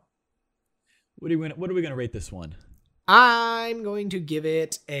 okay. What are we gonna rate this one? I'm going to give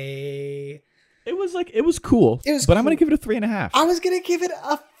it a... It was cool. It was but I'm gonna cool. give it a 3.5. I was going to give it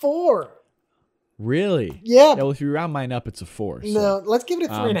a 4. Really? Yeah. Well, if you round mine up, it's a 4. So. No, let's give it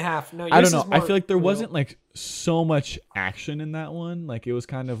a Um, 3.5. No, I yours don't know. is more I feel like there real. wasn't like so much action in that one. Like it was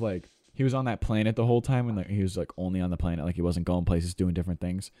kind of like he was on that planet the whole time, and like, he was like only on the planet. Like he wasn't going places, doing different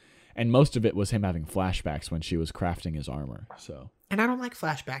things. And most of it was him having flashbacks when she was crafting his armor. So And I don't like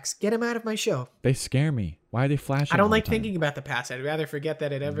flashbacks. Get him out of my show. they scare me. Why are they flashing? I don't all the like time? thinking about the past. I'd rather forget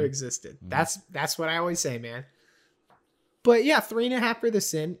that it ever existed. That's what I always say, man. But yeah, 3.5 for The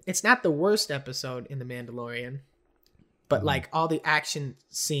Sin. It's not the worst episode in The Mandalorian, but like all the action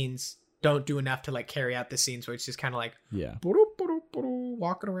scenes don't do enough to like carry out the scenes where it's just kind of like Yeah.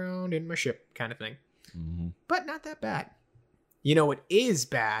 walking around in my ship kind of thing. hmm But not that bad. You know what is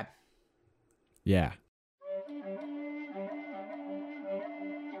bad? Yeah.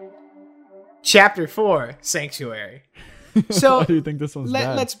 Chapter 4, Sanctuary. So Why do you think this one's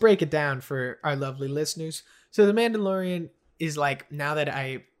bad? let's break it down for our lovely listeners. So the Mandalorian is like, now that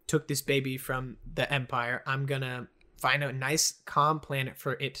I took this baby from the Empire, I'm gonna find a nice calm planet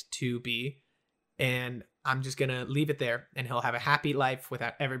for it to be, and I'm just gonna leave it there, and he'll have a happy life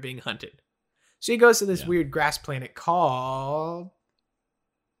without ever being hunted. So he goes to this Yeah. weird grass planet called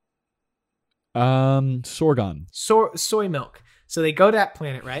Sorgon. soy milk. So they go to that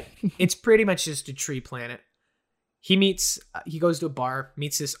planet, right? It's pretty much just a tree planet. He goes to a bar,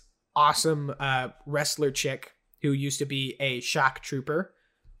 meets this awesome wrestler chick who used to be a shock trooper.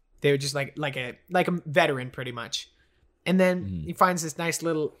 They were just like a veteran pretty much. And then he finds this nice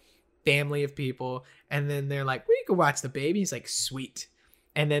little family of people, and then they're like, "We can watch the baby." He's like, "Sweet."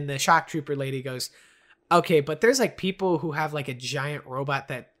 And then the shock trooper lady goes, "Okay, but there's like people who have like a giant robot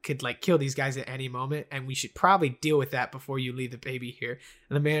that could like kill these guys at any moment, and we should probably deal with that before you leave the baby here."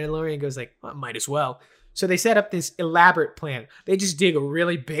 And the Mandalorian goes like, "Well, might as well." So they set up this elaborate plan. They just dig a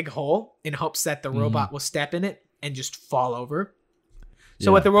really big hole in hopes that the robot will step in it and just fall over. So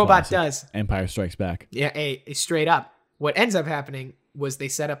Yeah, what the robot classic. does, Empire Strikes Back. yeah, straight up, what ends up happening was they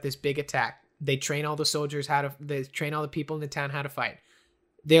set up this big attack. They train all the soldiers they train all the people in the town how to fight.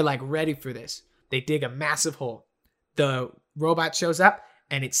 They're like ready for this. They dig a massive hole. The robot shows up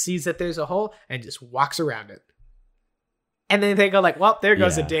and it sees that there's a hole and just walks around it. And then they go like, well, there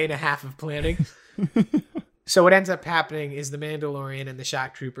goes a day and a half of planning. So what ends up happening is the Mandalorian and the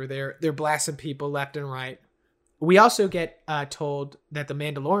Shock Trooper, they're blasting people left and right. We also get told that the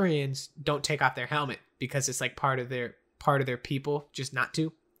Mandalorians don't take off their helmet because it's like part of their people, just not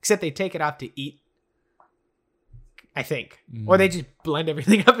to. Except they take it off to eat, I think. Or they just blend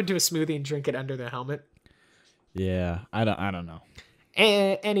everything up into a smoothie and drink it under their helmet. Yeah, I don't know.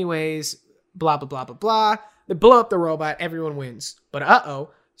 And anyways, blah, blah, blah, blah, blah. They blow up the robot. Everyone wins.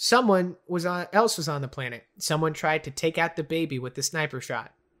 But someone else was on the planet. Someone tried to take out the baby with the sniper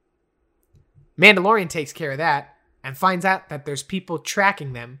shot. Mandalorian takes care of that and finds out that there's people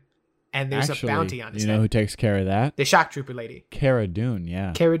tracking them and there's a bounty on his head. You know who takes care of that? The Shock Trooper lady. Cara Dune,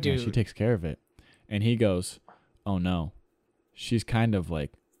 yeah. Cara Dune. Yeah, she takes care of it. And he goes, oh no, she's kind of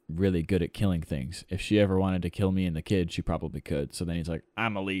like really good at killing things. If she ever wanted to kill me and the kid, she probably could. So then he's like,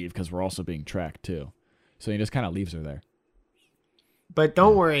 I'm going to leave because we're also being tracked too. So he just kind of leaves her there. But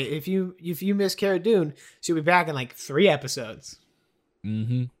don't worry, if you miss Cara Dune, she'll be back in like 3 episodes.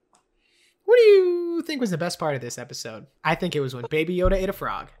 Mm-hmm. What do you think was the best part of this episode? I think it was when Baby Yoda ate a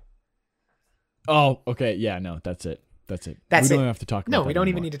frog. Oh, okay. Yeah, no, that's it. We don't even have to talk about that. No, we don't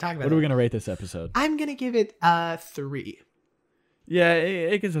anymore. even need to talk about What are we going to rate this episode? I'm going to give it 3. Yeah,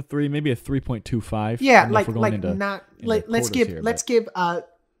 it gets a 3, maybe a 3.25. Yeah, let's give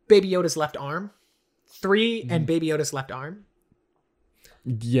Baby Yoda's left arm 3 and Baby Yoda's left arm.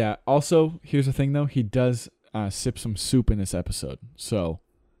 Yeah. Also, here's the thing though, he does sip some soup in this episode. So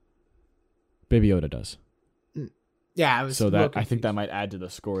Baby Yoda does. Yeah, I think that might add to the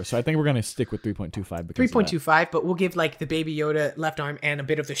score. So I think we're gonna stick with 3.25 because 3.25, but we'll give like the Baby Yoda left arm and a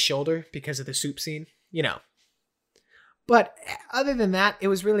bit of the shoulder because of the soup scene, you know. But other than that, it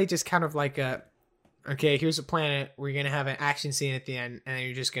was really just kind of like okay, here's a planet. We're gonna have an action scene at the end, and then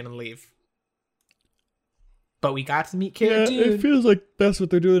you're just gonna leave. But we got to meet Cara Dune. It feels like that's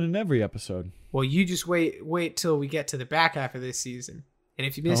what they're doing in every episode. Well, you just wait till we get to the back half of this season, and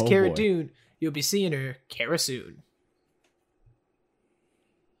if you miss Cara Dune, you'll be seeing her Cara soon.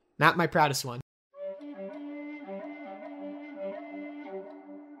 Not my proudest one.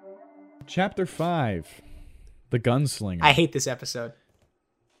 Chapter 5, The Gunslinger. I hate this episode.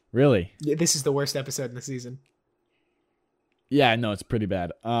 Really? Yeah, this is the worst episode in the season. Yeah, no, it's pretty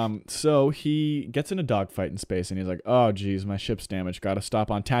bad. So he gets in a dogfight in space, and he's like, oh, geez, my ship's damaged. Gotta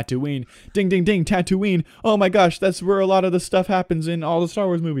stop on Tatooine. Ding, ding, ding, Tatooine. Oh, my gosh, that's where a lot of the stuff happens in all the Star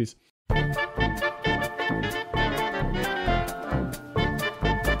Wars movies.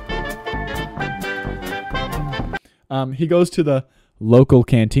 He goes to the local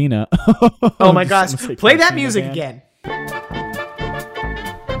cantina. Oh, my gosh. Play that music again.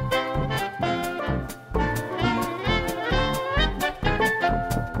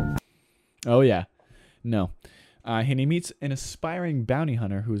 Oh, yeah. No. And he meets an aspiring bounty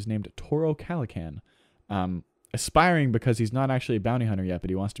hunter who is named Toro Calican. Aspiring because he's not actually a bounty hunter yet, but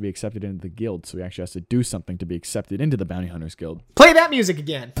he wants to be accepted into the guild, so he actually has to do something to be accepted into the bounty hunters guild. Play that music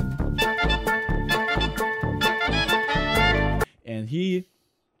again. And he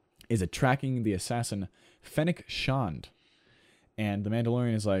is tracking the assassin Fennec Shand. And the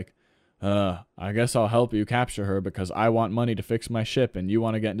Mandalorian is like, I guess I'll help you capture her because I want money to fix my ship and you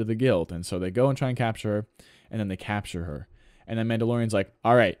want to get into the guild. And so they go and try and capture her, and then they capture her. And then Mandalorian's like,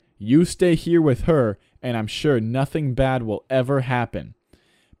 all right, you stay here with her, and I'm sure nothing bad will ever happen.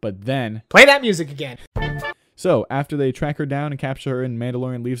 But then... Play that music again. So after they track her down and capture her and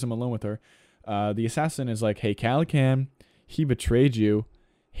Mandalorian leaves him alone with her, the assassin is like, hey, Calican, he betrayed you.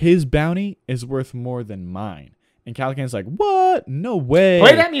 His bounty is worth more than mine. And Calican's like, what? No way.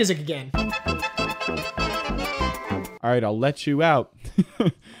 Play that music again. All right, I'll let you out.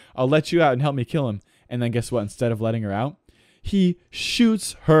 I'll let you out and help me kill him. And then guess what? Instead of letting her out, he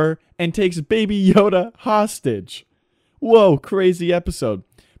shoots her and takes Baby Yoda hostage. Whoa, crazy episode.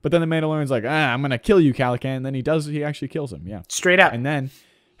 But then the Mandalorian's like, I'm going to kill you, Calican. And then he actually kills him, yeah. Straight up. And then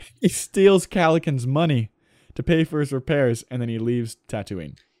he steals Calican's money to pay for his repairs, and then he leaves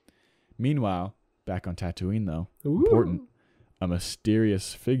Tatooine. Meanwhile, back on Tatooine, though, important, a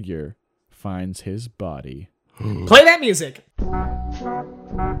mysterious figure finds his body. Play that music.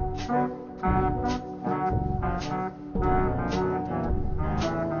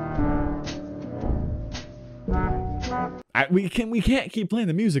 We can't keep playing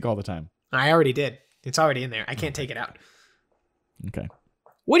the music all the time. I already did. It's already in there. I can't take it out. Okay.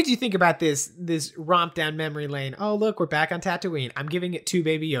 What did you think about this romp down memory lane? Oh, look, we're back on Tatooine. I'm giving it 2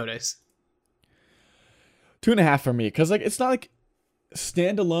 Baby Yodas. 2.5 for me, because like it's not like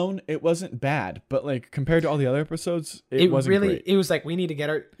standalone, it wasn't bad, but like compared to all the other episodes, it wasn't really great. it was like, we need to get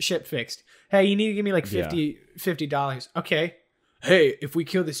our ship fixed. Hey, you need to give me like $50. Okay. Hey, if we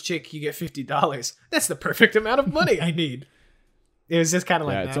kill this chick, you get $50. That's the perfect amount of money I need. It was just kind of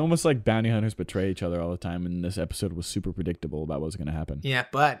like that. It's almost like bounty hunters betray each other all the time, and this episode was super predictable about what was going to happen. Yeah,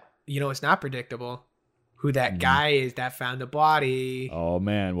 but you know it's not predictable? Who that guy is that found the body. Oh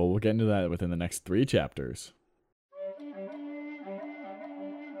man, well we'll get into that within the next 3 chapters.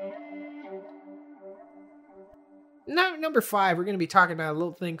 Now, number 5, we're going to be talking about a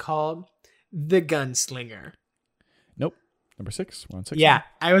little thing called the Gunslinger. Nope. Number 6. We're on 6. Yeah,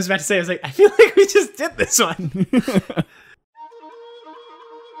 I was about to say, I was like, I feel like we just did this one.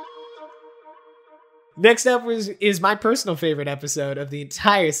 Next up is my personal favorite episode of the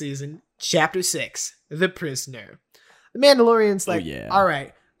entire season, Chapter 6, The Prisoner. The Mandalorian's like, all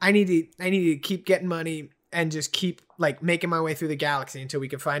right, I need to keep getting money and just keep like making my way through the galaxy until we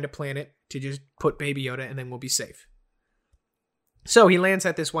can find a planet to just put Baby Yoda, and then we'll be safe. So he lands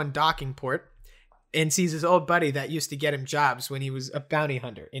at this one docking port and sees his old buddy that used to get him jobs when he was a bounty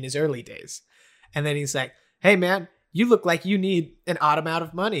hunter in his early days. And then he's like, hey man, you look like you need an odd amount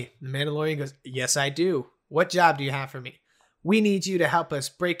of money. The Mandalorian goes, yes, I do. What job do you have for me? We need you to help us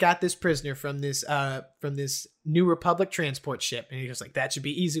break out this prisoner from this New Republic transport ship. And he goes like, that should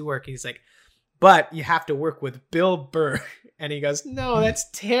be easy work. And he's like, but you have to work with Bill Burr. And he goes, no, that's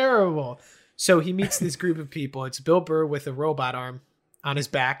terrible. So he meets this group of people. It's Bill Burr with a robot arm on his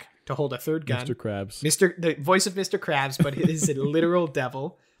back to hold a third gun. Mr. Krabs. The voice of Mr. Krabs, but he is a literal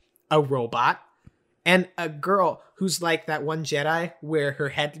devil, a robot, and a girl who's like that one Jedi where her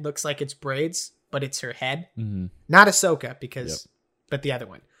head looks like it's braids, but it's her head. Mm-hmm. Not Ahsoka, but the other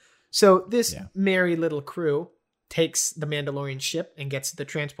one. So this merry little crew takes the Mandalorian ship and gets to the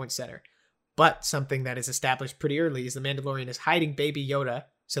transport center. But something that is established pretty early is the Mandalorian is hiding Baby Yoda,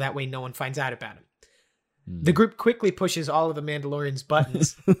 so that way no one finds out about him. The group quickly pushes all of the Mandalorian's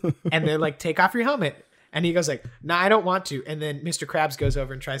buttons, and they're like, take off your helmet. And he goes like, nah, I don't want to. And then Mr. Krabs goes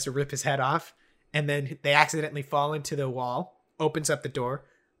over and tries to rip his head off. And then they accidentally fall into the wall, opens up the door.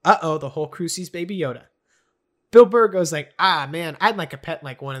 Uh-oh, the whole crew sees Baby Yoda. Bill Burr goes like, ah, man, I'd like a pet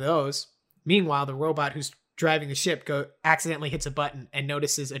like one of those. Meanwhile, the robot who's driving the ship accidentally hits a button and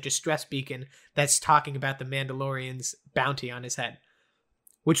notices a distress beacon that's talking about the Mandalorian's bounty on his head,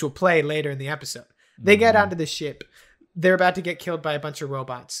 which will play later in the episode. They get onto the ship. They're about to get killed by a bunch of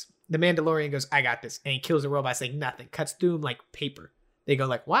robots. The Mandalorian goes, I got this. And he kills the robots like nothing. Cuts through them like paper. They go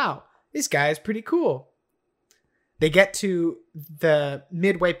like, wow, this guy is pretty cool. They get to the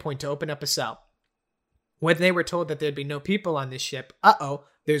midway point to open up a cell. When they were told that there'd be no people on this ship,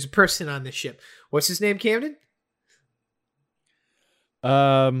 there's a person on this ship. What's his name, Camden?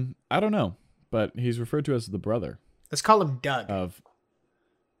 I don't know, but he's referred to as the brother. Let's call him Doug.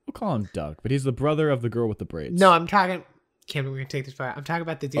 We'll call him Doug, but he's the brother of the girl with the braids. No, I'm talking... Camden, we're going to take this far. I'm talking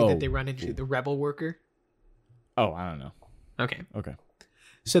about the dude that they run into, the rebel worker. Oh, I don't know. Okay.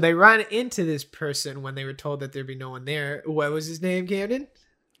 So they run into this person when they were told that there'd be no one there. What was his name, Camden?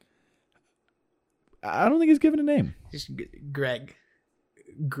 I don't think he's given a name. Just Greg.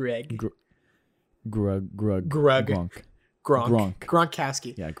 Grug.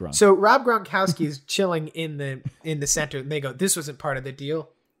 Gronkowski. Yeah, Gronk. So Rob Gronkowski is chilling in the center, and they go, this wasn't part of the deal.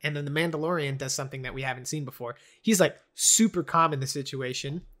 And then the Mandalorian does something that we haven't seen before. He's like super calm in the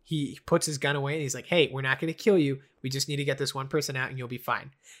situation. He puts his gun away and he's like, hey, we're not going to kill you. We just need to get this one person out and you'll be fine.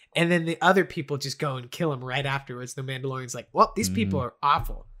 And then the other people just go and kill him right afterwards. The Mandalorian's like, well, these people are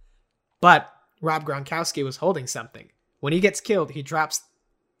awful. But Rob Gronkowski was holding something. When he gets killed, he drops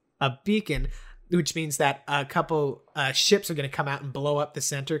a beacon, which means that a couple ships are going to come out and blow up the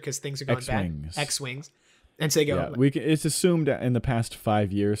center because things are going bad. X-Wings. And so they go. Yeah, it's assumed that in the past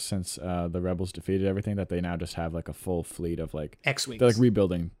 5 years since the rebels defeated everything that they now just have like a full fleet of like X-Wings. They're like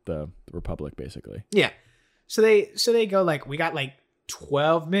rebuilding the Republic basically. Yeah. So they go like, we got like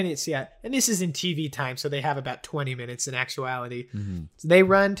 12 minutes yet. And this is in TV time, so they have about 20 minutes in actuality. Mm-hmm. So they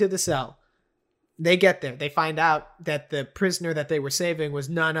run to the cell. They get there. They find out that the prisoner that they were saving was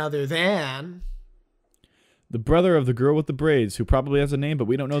none other than the brother of the girl with the braids, who probably has a name, but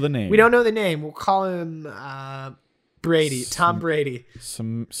we don't know the name. We don't know the name. We'll call him Brady. Tom Brady.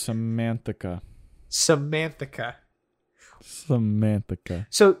 Samantha.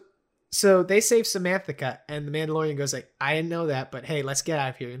 So they save Samantha, and the Mandalorian goes like, I didn't know that, but hey, let's get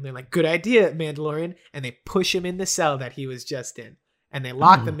out of here. And they're like, good idea, Mandalorian. And they push him in the cell that he was just in. And they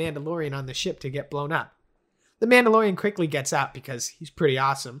lock the Mandalorian on the ship to get blown up. The Mandalorian quickly gets out because he's pretty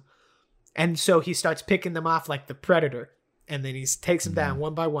awesome. And so he starts picking them off like the Predator. And then he takes them down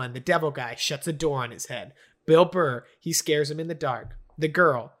one by one. The devil guy shuts a door on his head. Bill Burr, he scares him in the dark. the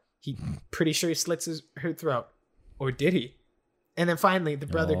girl. He pretty sure he slits her throat. Or did he? And then finally the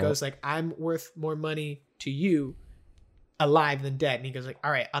brother goes like, I'm worth more money to you alive than dead. And he goes like,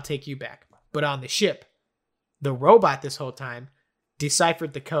 all right, I'll take you back. But on the ship, the robot this whole time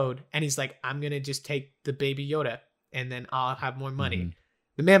deciphered the code. And he's like, I'm going to just take the baby Yoda and then I'll have more money. Mm-hmm.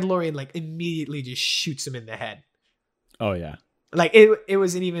 The Mandalorian like immediately just shoots him in the head. Oh yeah. Like it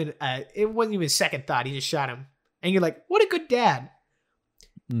wasn't even a second thought. He just shot him. And you're like, what a good dad.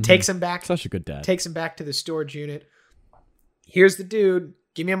 Mm-hmm. Takes him back. Such a good dad. Takes him back to the storage unit. Here's the dude.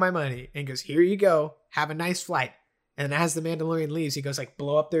 Give me my money. And goes, here you go. Have a nice flight. And as the Mandalorian leaves, he goes like,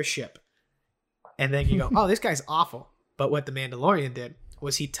 blow up their ship. And then you go, oh, this guy's awful. But what the Mandalorian did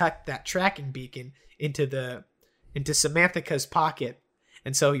was he tucked that tracking beacon into Samantha's pocket.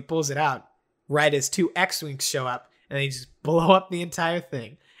 And so he pulls it out right as 2 X-Wings show up. And they just blow up the entire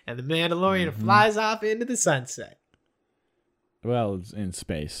thing. And the Mandalorian flies off into the sunset. Well, it's in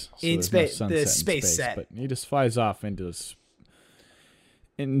space. So In there's space, no the sunset in space set. But he just flies off into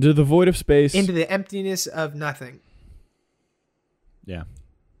the void of space. Into the emptiness of nothing. Yeah.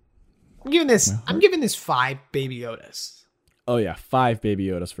 I'm giving this 5 Baby Yodas. Oh yeah, 5 Baby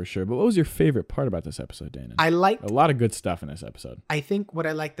Yodas for sure. But what was your favorite part about this episode, Dana? I liked. A lot of good stuff in this episode. I think what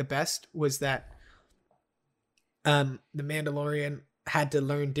I liked the best was that the Mandalorian had to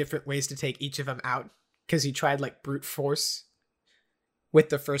learn different ways to take each of them out because he tried like brute force with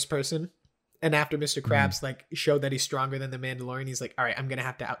the first person. And after Mr. Krabs like showed that he's stronger than the Mandalorian, he's like, all right, I'm going to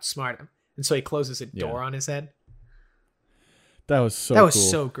have to outsmart him. And so he closes a door on his head. That was so That was cool.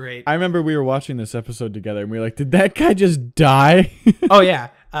 so great. I remember we were watching this episode together and we were like, did that guy just die? Oh, yeah.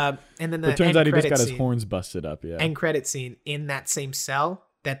 And then the It turns end out he just credit got his scene- horns busted up. Yeah. end credit scene in that same cell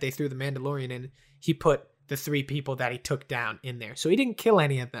that they threw the Mandalorian in, he put the 3 people that he took down in there. So he didn't kill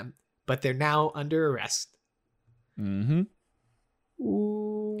any of them, but they're now under arrest. Mm-hmm.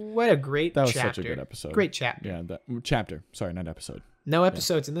 Ooh, what a great That was chapter. such a good episode. Great chapter. Yeah, chapter. Sorry, not episode. No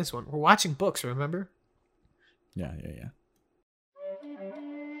episodes in this one. We're watching books, remember? Yeah.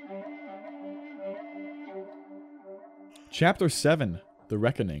 Chapter 7, The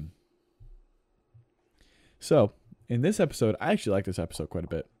Reckoning. So, in this episode, I actually like this episode quite a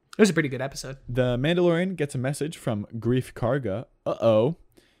bit. It was a pretty good episode. The Mandalorian gets a message from Greef Karga,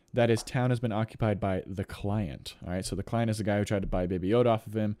 that his town has been occupied by the Client. All right, so the Client is the guy who tried to buy Baby Yoda off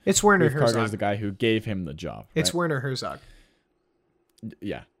of him. It's Werner Greef Karga is Herzog. the guy who gave him the job. It's right? Werner Herzog.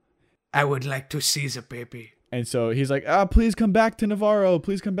 Yeah. I would like to see the baby. And so he's like, please come back to Navarro.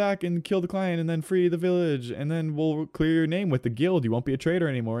 Please come back and kill the Client and then free the village. And then we'll clear your name with the guild. You won't be a traitor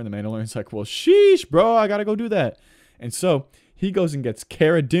anymore. And the Mandalorian's like, well, sheesh, bro. I got to go do that. And so he goes and gets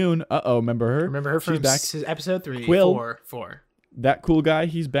Cara Dune. Remember her? Remember her from She's back. episode 3, Quill. 4. That cool guy,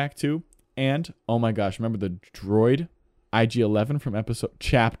 he's back too. And, oh my gosh, remember the droid IG-11 from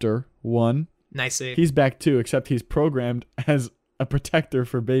chapter 1? Nice save. He's back too, except he's programmed as a protector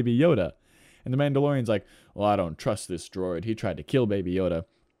for Baby Yoda. And the Mandalorian's like, well, I don't trust this droid. He tried to kill Baby Yoda.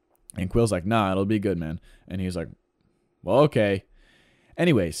 And Quill's like, nah, it'll be good, man. And he's like, well, okay.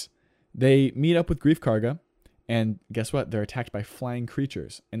 Anyways, they meet up with Greef Karga. And guess what? They're attacked by flying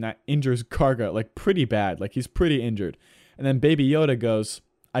creatures. And that injures Karga, like, pretty bad. Like, he's pretty injured. And then Baby Yoda goes,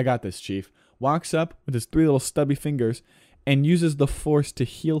 I got this, Chief. Walks up with his 3 little stubby fingers and uses the Force to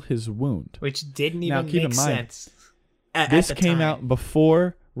heal his wound. Which didn't Now, even keep make in mind, sense. This came out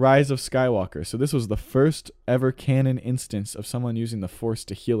before Rise of Skywalker. So this was the first ever canon instance of someone using the Force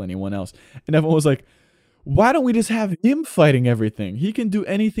to heal anyone else. And everyone was like, why don't we just have him fighting everything? He can do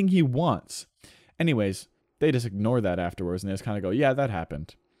anything he wants. Anyways, they just ignore that afterwards and they just kind of go, yeah, that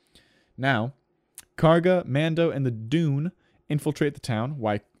happened. Now, Karga, Mando, and the Dune infiltrate the town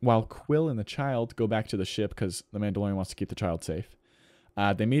while Quill and the child go back to the ship because the Mandalorian wants to keep the child safe.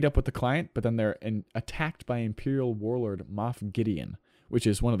 They meet up with the Client, but then they're attacked by Imperial warlord Moff Gideon, which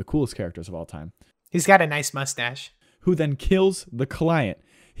is one of the coolest characters of all time, He's got a nice mustache. who then kills the Client.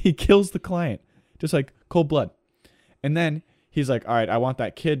 He kills the Client, just like cold blood. And then he's like, all right, I want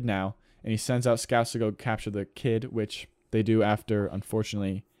that kid now. And he sends out scouts to go capture the kid, which they do after,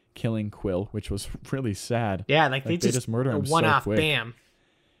 unfortunately, killing Quill, which was really sad. Yeah, like they just murder him so one-off, quick. bam.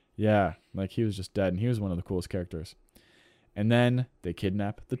 Yeah, like he was just dead, and he was one of the coolest characters. And then they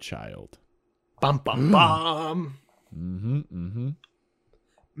kidnap the child. Bum, bum, bum.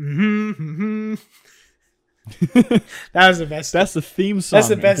 That was the best. That's the theme song. That's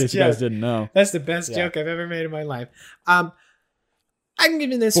the best in case you guys joke. didn't know. That's the best joke I've ever made in my life. I'm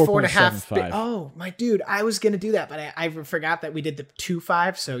giving this 4.5. 4.75. Oh, my dude. I was going to do that, but I forgot that we did the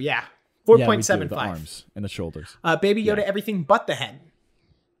 2.5. So, yeah. Yeah, we do, 4.75. the arms and the shoulders. Baby Yoda, Yeah. everything but the head.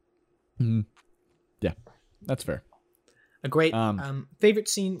 Yeah, that's fair. A great favorite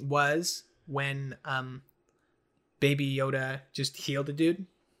scene was when Baby Yoda just healed a dude,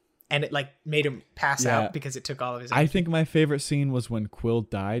 and it like made him pass out because it took all of his energy. I think my favorite scene was when Quill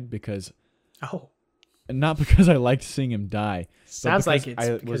died because and not because I liked seeing him die. Sounds like it's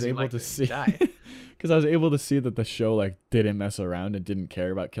I was able to see because I was able to see that the show like didn't mess around and didn't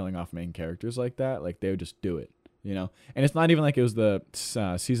care about killing off main characters like that. Like they would just do it, you know. And it's not even like it was the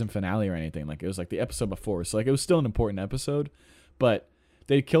season finale or anything. Like it was like the episode before, so like it was still an important episode, but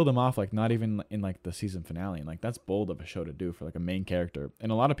they killed him off like not even in like the season finale. And like that's bold of a show to do for like a main character,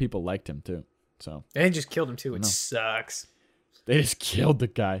 and a lot of people liked him too. So and they just killed him too. It sucks. They just killed the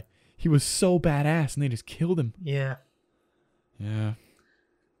guy. He was so badass, and they just killed him. Yeah. Yeah.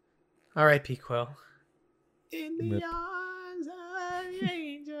 R.I.P. Quill. In the Rip. arms of the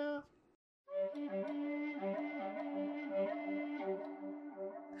angel.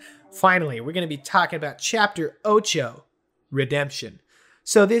 Finally, we're going to be talking about Chapter Ocho, Redemption.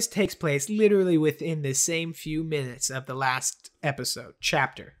 So this takes place literally within the same few minutes of the last episode.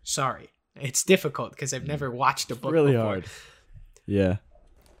 Chapter. Sorry. It's difficult because I've never watched a book really before. hard. Yeah.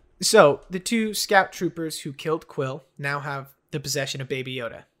 So, the two scout troopers who killed Quill now have the possession of Baby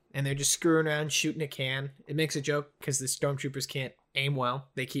Yoda. And they're just screwing around, shooting a can. It makes a joke because the stormtroopers can't aim well.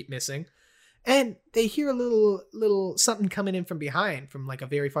 They keep missing. And they hear a little something coming in from behind from like a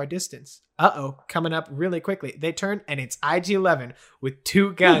very far distance. Uh-oh, coming up really quickly. They turn and it's IG-11 with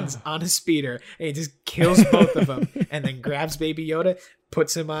two guns on a speeder. And he just kills both of them and then grabs Baby Yoda,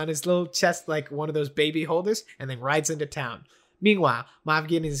 puts him on his little chest like one of those baby holders, and then rides into town. Meanwhile, Moff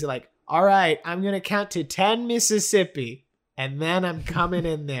Gideon's like, all right, I'm going to count to 10 Mississippi, and then I'm coming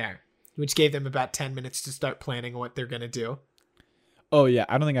in there, which gave them about 10 minutes to start planning what they're going to do. Oh, yeah.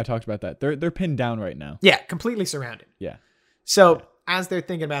 I don't think I talked about that. They're pinned down right now. Yeah, completely surrounded. Yeah. So as they're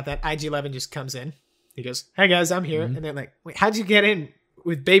thinking about that, IG-11 just comes in. He goes, hey, guys, I'm here. Mm-hmm. And they're like, wait, how'd you get in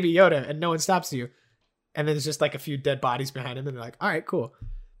with Baby Yoda and no one stops you? And then there's just like a few dead bodies behind him. And they're like, all right, cool.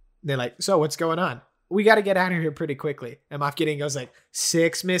 And they're like, so what's going on? We got to get out of here pretty quickly. And Moff Gideon goes like,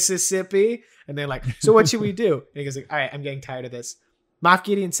 6 Mississippi. And they're like, so what should we do? And he goes like, all right, I'm getting tired of this. Moff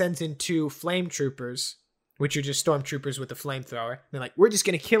Gideon sends in 2 flame troopers, which are just stormtroopers with a flamethrower. They're like, we're just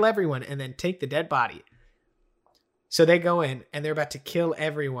going to kill everyone and then take the dead body. So they go in and they're about to kill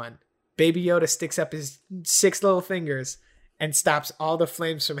everyone. Baby Yoda sticks up his 6 little fingers and stops all the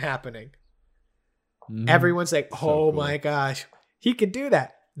flames from happening. Everyone's like, oh my gosh, he could do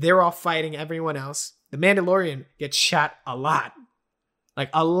that. They're all fighting everyone else. The Mandalorian gets shot a lot. Like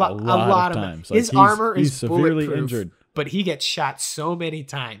a lot of times. Like his armor is severely bulletproof, injured, but he gets shot so many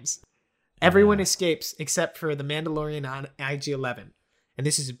times. Everyone escapes except for the Mandalorian on IG-11. And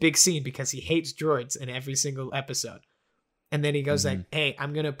this is a big scene because he hates droids in every single episode. And then he goes like, hey,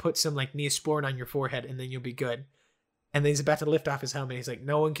 I'm going to put some like Neosporin on your forehead and then you'll be good. And then he's about to lift off his helmet. He's like,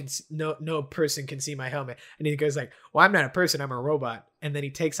 no person can see my helmet. And he goes like, well, I'm not a person, I'm a robot. And then he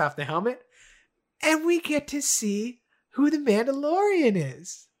takes off the helmet and we get to see who the Mandalorian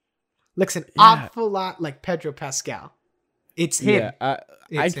is. Looks an awful lot like Pedro Pascal. It's him. Yeah,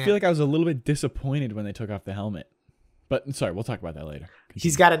 I feel like I was a little bit disappointed when they took off the helmet. But sorry, we'll talk about that later.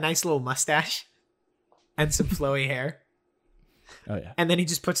 He's got a nice little mustache and some flowy hair. Oh, yeah. And then he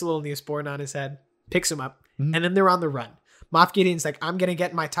just puts a little Neosporin on his head, picks him up, and then they're on the run. Moff Gideon's like, I'm going to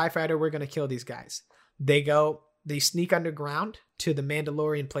get my TIE fighter. We're going to kill these guys. They sneak underground to the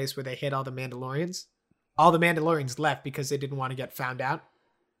Mandalorian place where they hid all the Mandalorians. All the Mandalorians left because they didn't want to get found out.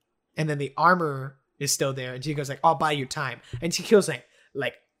 And then the armor is still there. And she goes like, I'll buy you time. And she kills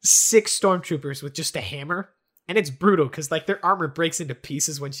like 6 stormtroopers with just a hammer. And it's brutal because like their armor breaks into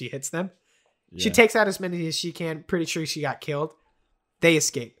pieces when she hits them. Yeah. She takes out as many as she can. Pretty sure she got killed. They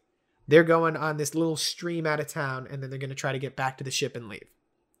escape. They're going on this little stream out of town, and then they're going to try to get back to the ship and leave.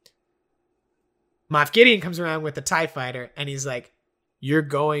 Moff Gideon comes around with the TIE fighter, and he's like, you're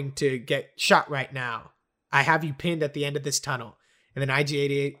going to get shot right now. I have you pinned at the end of this tunnel. And then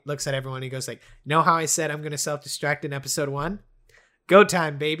IG-88 looks at everyone, and he goes like, know how I said I'm going to self-destruct in episode 1? Go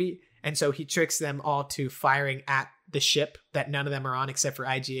time, baby. And so he tricks them all to firing at the ship that none of them are on except for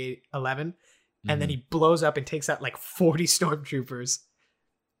IG-11. And then he blows up and takes out like 40 stormtroopers.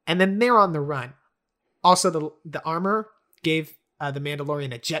 And then they're on the run. Also, the armor gave the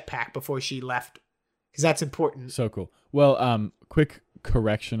Mandalorian a jetpack before she left. Because that's important. So cool. Well, quick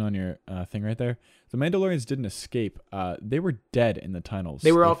correction on your thing right there. The Mandalorians didn't escape. They were dead in the tunnels.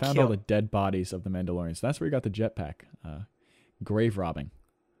 They found killed. All the dead bodies of the Mandalorians. That's where he got the jetpack. Grave robbing.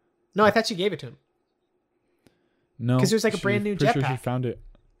 No, I thought she gave it to him. No. Because there's like a brand new jetpack. Sure she found it.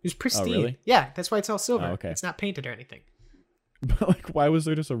 It was pristine. Oh, really? Yeah, that's why it's all silver. Oh, okay. It's not painted or anything. But like, why was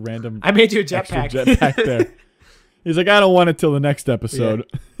there just a random? I made you a jetpack. Jetpack there. He's like, I don't want it till the next episode.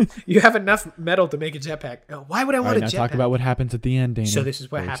 You have enough metal to make a jetpack. Why would I All want right, a now jetpack? talk about what happens at the end, Dana. So this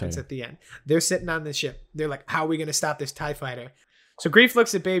is what Very happens exciting. at the end. They're sitting on the ship. They're like, how are we going to stop this TIE fighter? So Grief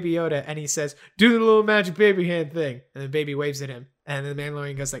looks at Baby Yoda and he says, do the little magic baby hand thing. And the baby waves at him. And the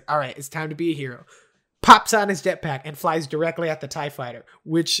Mandalorian goes like, all right, it's time to be a hero. Pops on his jetpack and flies directly at the TIE fighter,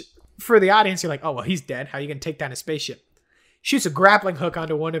 which for the audience, you're like, oh, well, he's dead. How are you going to take down a spaceship? Shoots a grappling hook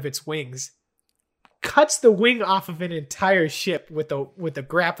onto one of its wings. Cuts the wing off of an entire ship with the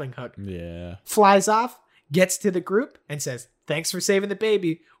grappling hook. Yeah. Flies off, gets to the group, and says, thanks for saving the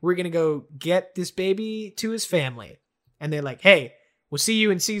baby. We're going to go get this baby to his family. And they're like, hey, we'll see you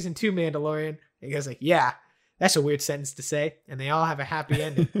in season 2, Mandalorian. And he goes like, yeah, that's a weird sentence to say. And they all have a happy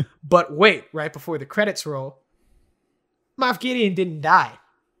ending. But wait, right before the credits roll, Moff Gideon didn't die.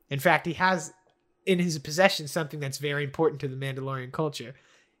 In fact, he has in his possession something that's very important to the Mandalorian culture.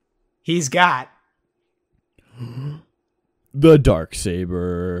 He's got, The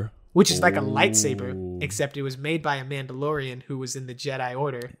Darksaber. which is like a lightsaber, Ooh. except it was made by a Mandalorian who was in the Jedi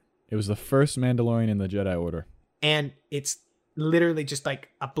Order. It was the first Mandalorian in the Jedi Order. And it's literally just like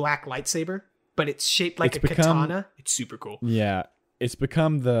a black lightsaber, but it's shaped like It's a become- katana. It's super cool. Yeah. It's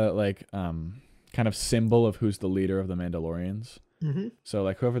become the kind of symbol of who's the leader of the Mandalorians. Mm-hmm. So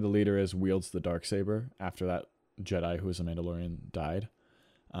like whoever the leader is wields the Darksaber after that Jedi who was a Mandalorian died.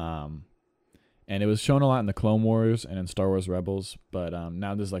 And it was shown a lot in the Clone Wars and in Star Wars Rebels, but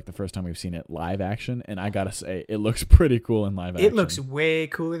now this is like the first time we've seen it live action, and I gotta say, it looks pretty cool in live action. It looks way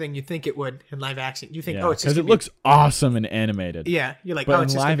cooler than you think it would in live action. You think, yeah, oh, it's just because it gonna be- looks awesome and animated. yeah. You're like, But oh,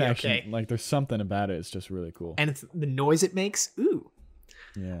 it's in just live gonna be action, okay. like there's something about it. It's just really cool. And it's the noise it makes. Ooh,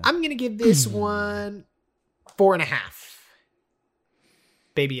 Yeah. I'm gonna give this one 4.5.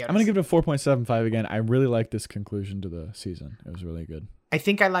 Baby Yoda. I'm gonna give it a 4.75 again. I really like this conclusion to the season. It was really good. I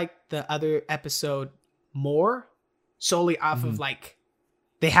think I liked the other episode more, solely off of like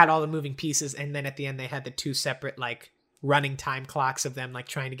they had all the moving pieces, and then at the end they had the two separate like running time clocks of them like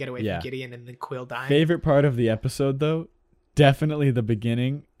trying to get away Yeah. from Gideon and then Quill dying. Favorite part of the episode though, definitely the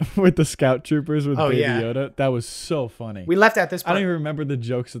beginning with the scout troopers with Oh, Baby yeah. Yoda. That was so funny. We left at this I don't point. even remember the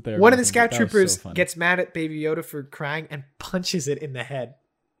jokes that they were One of the making, scout but that was troopers so funny. gets mad at Baby Yoda for crying and punches it in the head.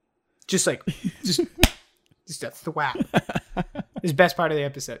 Just like, just a thwap. It's the best part of the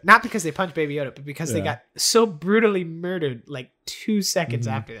episode. Not because they punched Baby Yoda, but because they Yeah. got so brutally murdered like 2 seconds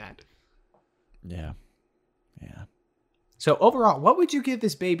after that. Yeah. Yeah. So overall, what would you give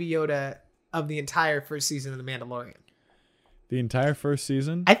this Baby Yoda of the entire first season of The Mandalorian? The entire first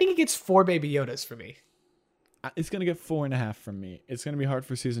season, I think it gets 4 Baby Yodas for me. it's gonna get 4.5 from me. It's gonna be hard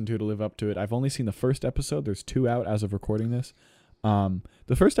for season 2 to live up to it. I've only seen the first episode. There's 2 out as of recording this.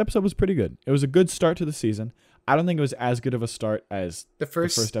 The first episode was pretty good. It was a good start to the season. I don't think it was as good of a start as The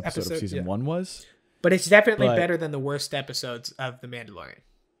first, the first episode of season yeah. 1 was. But it's definitely But- better than the worst episodes of The Mandalorian.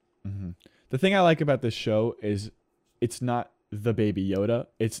 The thing I like about this show is it's not the Baby Yoda,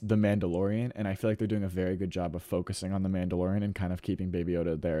 it's the Mandalorian, and I feel like they're doing a very good job of focusing on the Mandalorian and kind of keeping Baby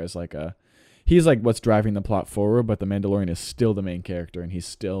Yoda there as like he's like what's driving the plot forward, but the Mandalorian is still the main character and he's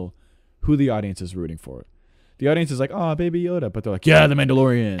still who the audience is rooting for. The audience is like, oh, Baby Yoda, but they're like, yeah, the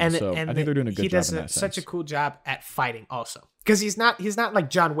Mandalorian. So I think they're doing a good he job does in that such a sense. cool job at fighting also. Because he's not like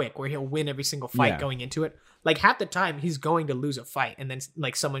John Wick where he'll win every single fight Yeah. going into it. Like half the time he's going to lose a fight and then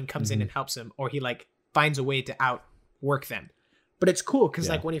like someone comes Mm-hmm. in and helps him, or he like finds a way to outwork them. But it's cool because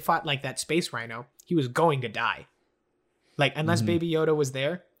Yeah. like when he fought like that space rhino, he was going to die. Like unless Mm-hmm. Baby Yoda was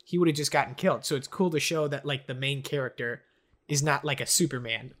there, he would have just gotten killed. So it's cool to show that like the main character is not like a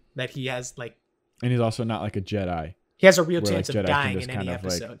Superman, that he has like And he's also not like a Jedi. he has a real Where, chance like, of Jedi can dying just in any kind of,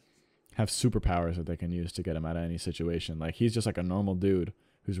 like, episode. Have superpowers that they can use to get him out of any situation. Like he's just like a normal dude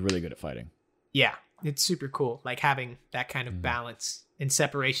who's really good at fighting. Yeah, it's super cool. Like having that kind Mm-hmm. of balance and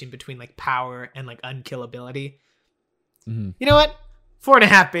separation between like power and like unkillability. Mm-hmm. You know what?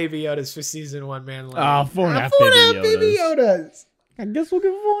 4.5 Baby Yodas for season 1, man. Oh, 4.5 4.5 Baby Yodas. I guess we'll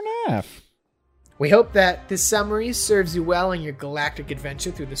give it 4.5. We hope that this summary serves you well on your galactic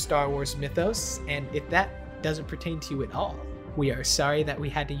adventure through the Star Wars mythos. And if that doesn't pertain to you at all, we are sorry that we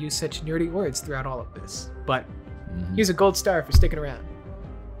had to use such nerdy words throughout all of this. But here's a gold star for sticking around.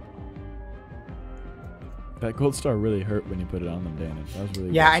 That gold star really hurt when you put it on them, Dana. That was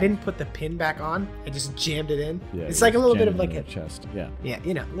really Yeah, I aggressive. didn't put the pin back on. I just jammed it in. Yeah, It's you like a just little bit jammed of it like in a the chest. Yeah. yeah,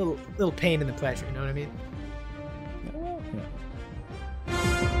 you know, little pain in the pleasure. You know what I mean? Yeah.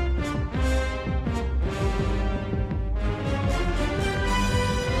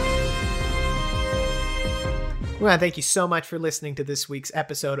 We want to thank you so much for listening to this week's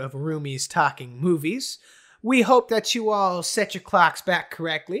episode of Roomies Talking Movies. We hope that you all set your clocks back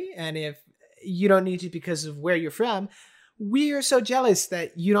correctly, and if you don't need to because of where you're from. We are so jealous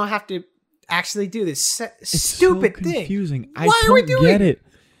that you don't have to actually do this stupid so confusing. thing. I Why don't are we doing get it?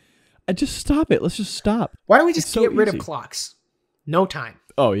 Just stop it. Let's just stop. Why don't we just It's so get rid of easy. clocks? No time.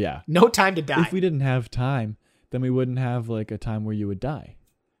 Oh yeah. No time to die. If we didn't have time, then we wouldn't have like a time where you would die.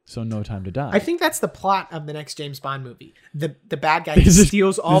 So no time to die. I think that's the plot of the next James Bond movie. The bad guy They just-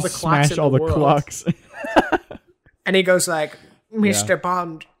 steals all the just clocks smash in all the the world. clocks. And he goes like, Mr. Yeah.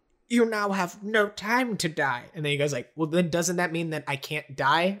 Bond, you now have no time to die. And then he goes like, well, then doesn't that mean that I can't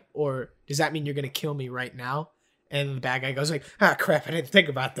die? Or does that mean you're going to kill me right now? And the bad guy goes like, ah, crap, I didn't think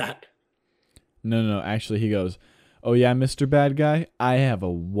about that. No. Actually, he goes, "Oh yeah, Mr. Bad Guy, I have a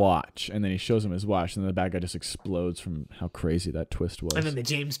watch." And then he shows him his watch, and then the bad guy just explodes from how crazy that twist was. And then the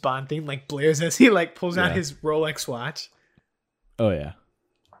James Bond theme like blares as he like pulls out Yeah. his Rolex watch. Oh yeah.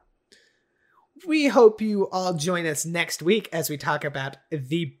 We hope you all join us next week as we talk about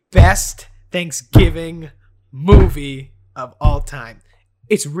the best Thanksgiving movie of all time.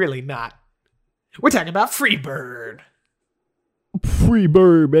 It's really not. We're talking about Freebird. Free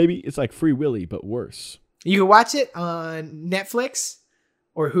Bird, baby. It's like Free Willy, but worse. You can watch it on Netflix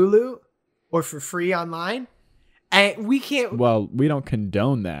or Hulu or for free online. And we can't. Well, we don't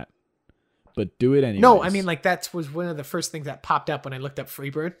condone that, but do it anyway. No, I mean, like, that was one of the first things that popped up when I looked up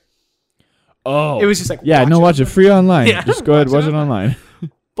Freebird. oh, It was just like, yeah, watch it free online. Yeah, Just go ahead, watch watch it it online.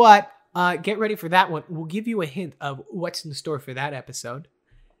 But get ready for that one. We'll give you a hint of what's in store for that episode.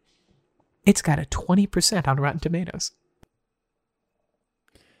 It's got a 20% on Rotten Tomatoes.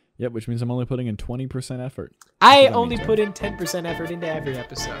 Yep, which means I'm only putting in 20% effort. I That only means put in 10% effort into every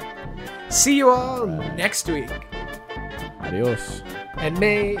episode. See you all next week. Adios. And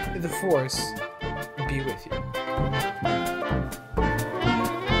may the Force be with you.